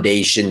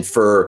foundation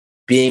for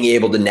being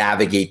able to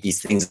navigate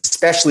these things,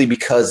 especially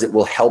because it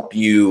will help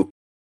you,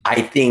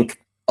 I think,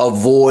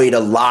 avoid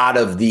a lot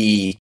of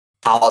the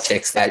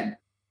politics that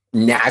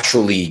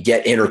naturally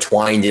get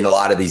intertwined in a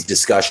lot of these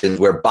discussions,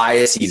 where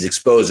biases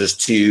expose us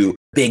to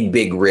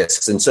big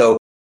risks. And so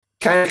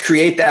kind of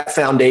create that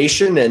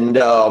foundation. And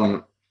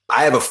I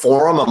have a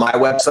forum on my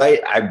website.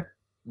 I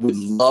would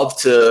love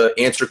to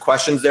answer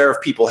questions there if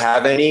people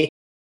have any.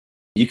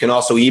 You can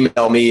also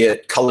email me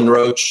at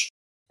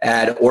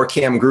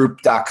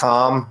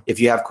cullenroach@orcamgroup.com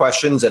if you have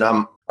questions. And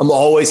I'm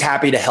always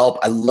happy to help.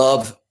 I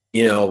love,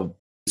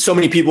 so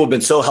many people have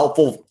been so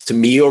helpful to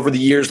me over the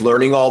years,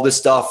 learning all this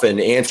stuff and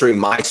answering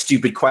my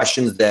stupid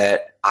questions,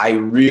 that I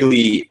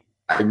really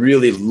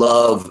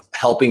love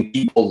helping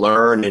people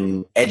learn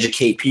and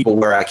educate people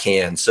where I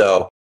can.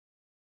 So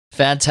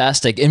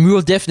fantastic. And we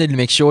will definitely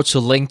make sure to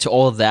link to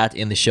all of that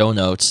in the show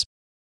notes.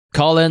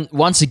 Cullen,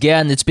 once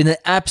again, it's been an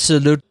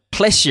absolute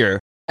pleasure.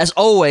 As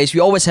always, we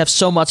always have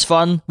so much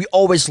fun. We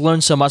always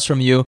learn so much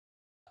from you.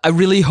 I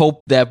really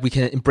hope that we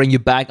can bring you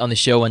back on the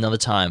show another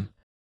time.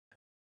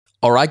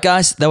 All right,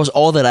 guys, that was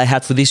all that I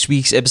had for this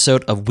week's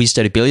episode of We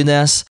Study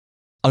Billionaires.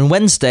 On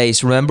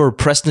Wednesdays, remember,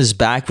 Preston is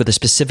back with a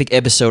specific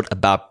episode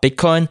about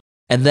Bitcoin.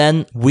 And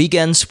then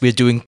weekends, we're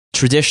doing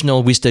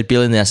traditional We Study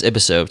Billionaires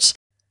episodes.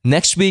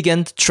 Next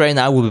weekend, Trey and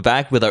I will be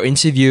back with our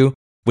interview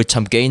with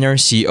Tom Gaynor,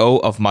 CEO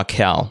of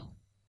Markel.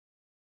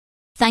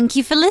 Thank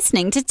you for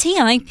listening to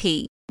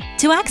TIP.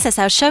 To access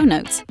our show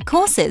notes,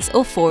 courses,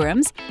 or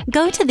forums,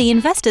 go to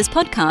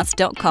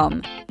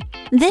theinvestorspodcast.com.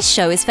 This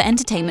show is for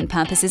entertainment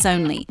purposes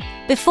only.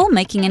 Before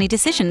making any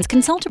decisions,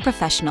 consult a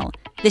professional.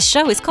 This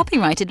show is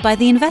copyrighted by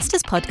the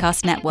Investors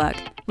Podcast Network.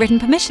 Written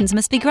permissions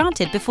must be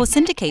granted before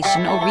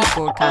syndication or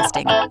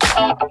rebroadcasting.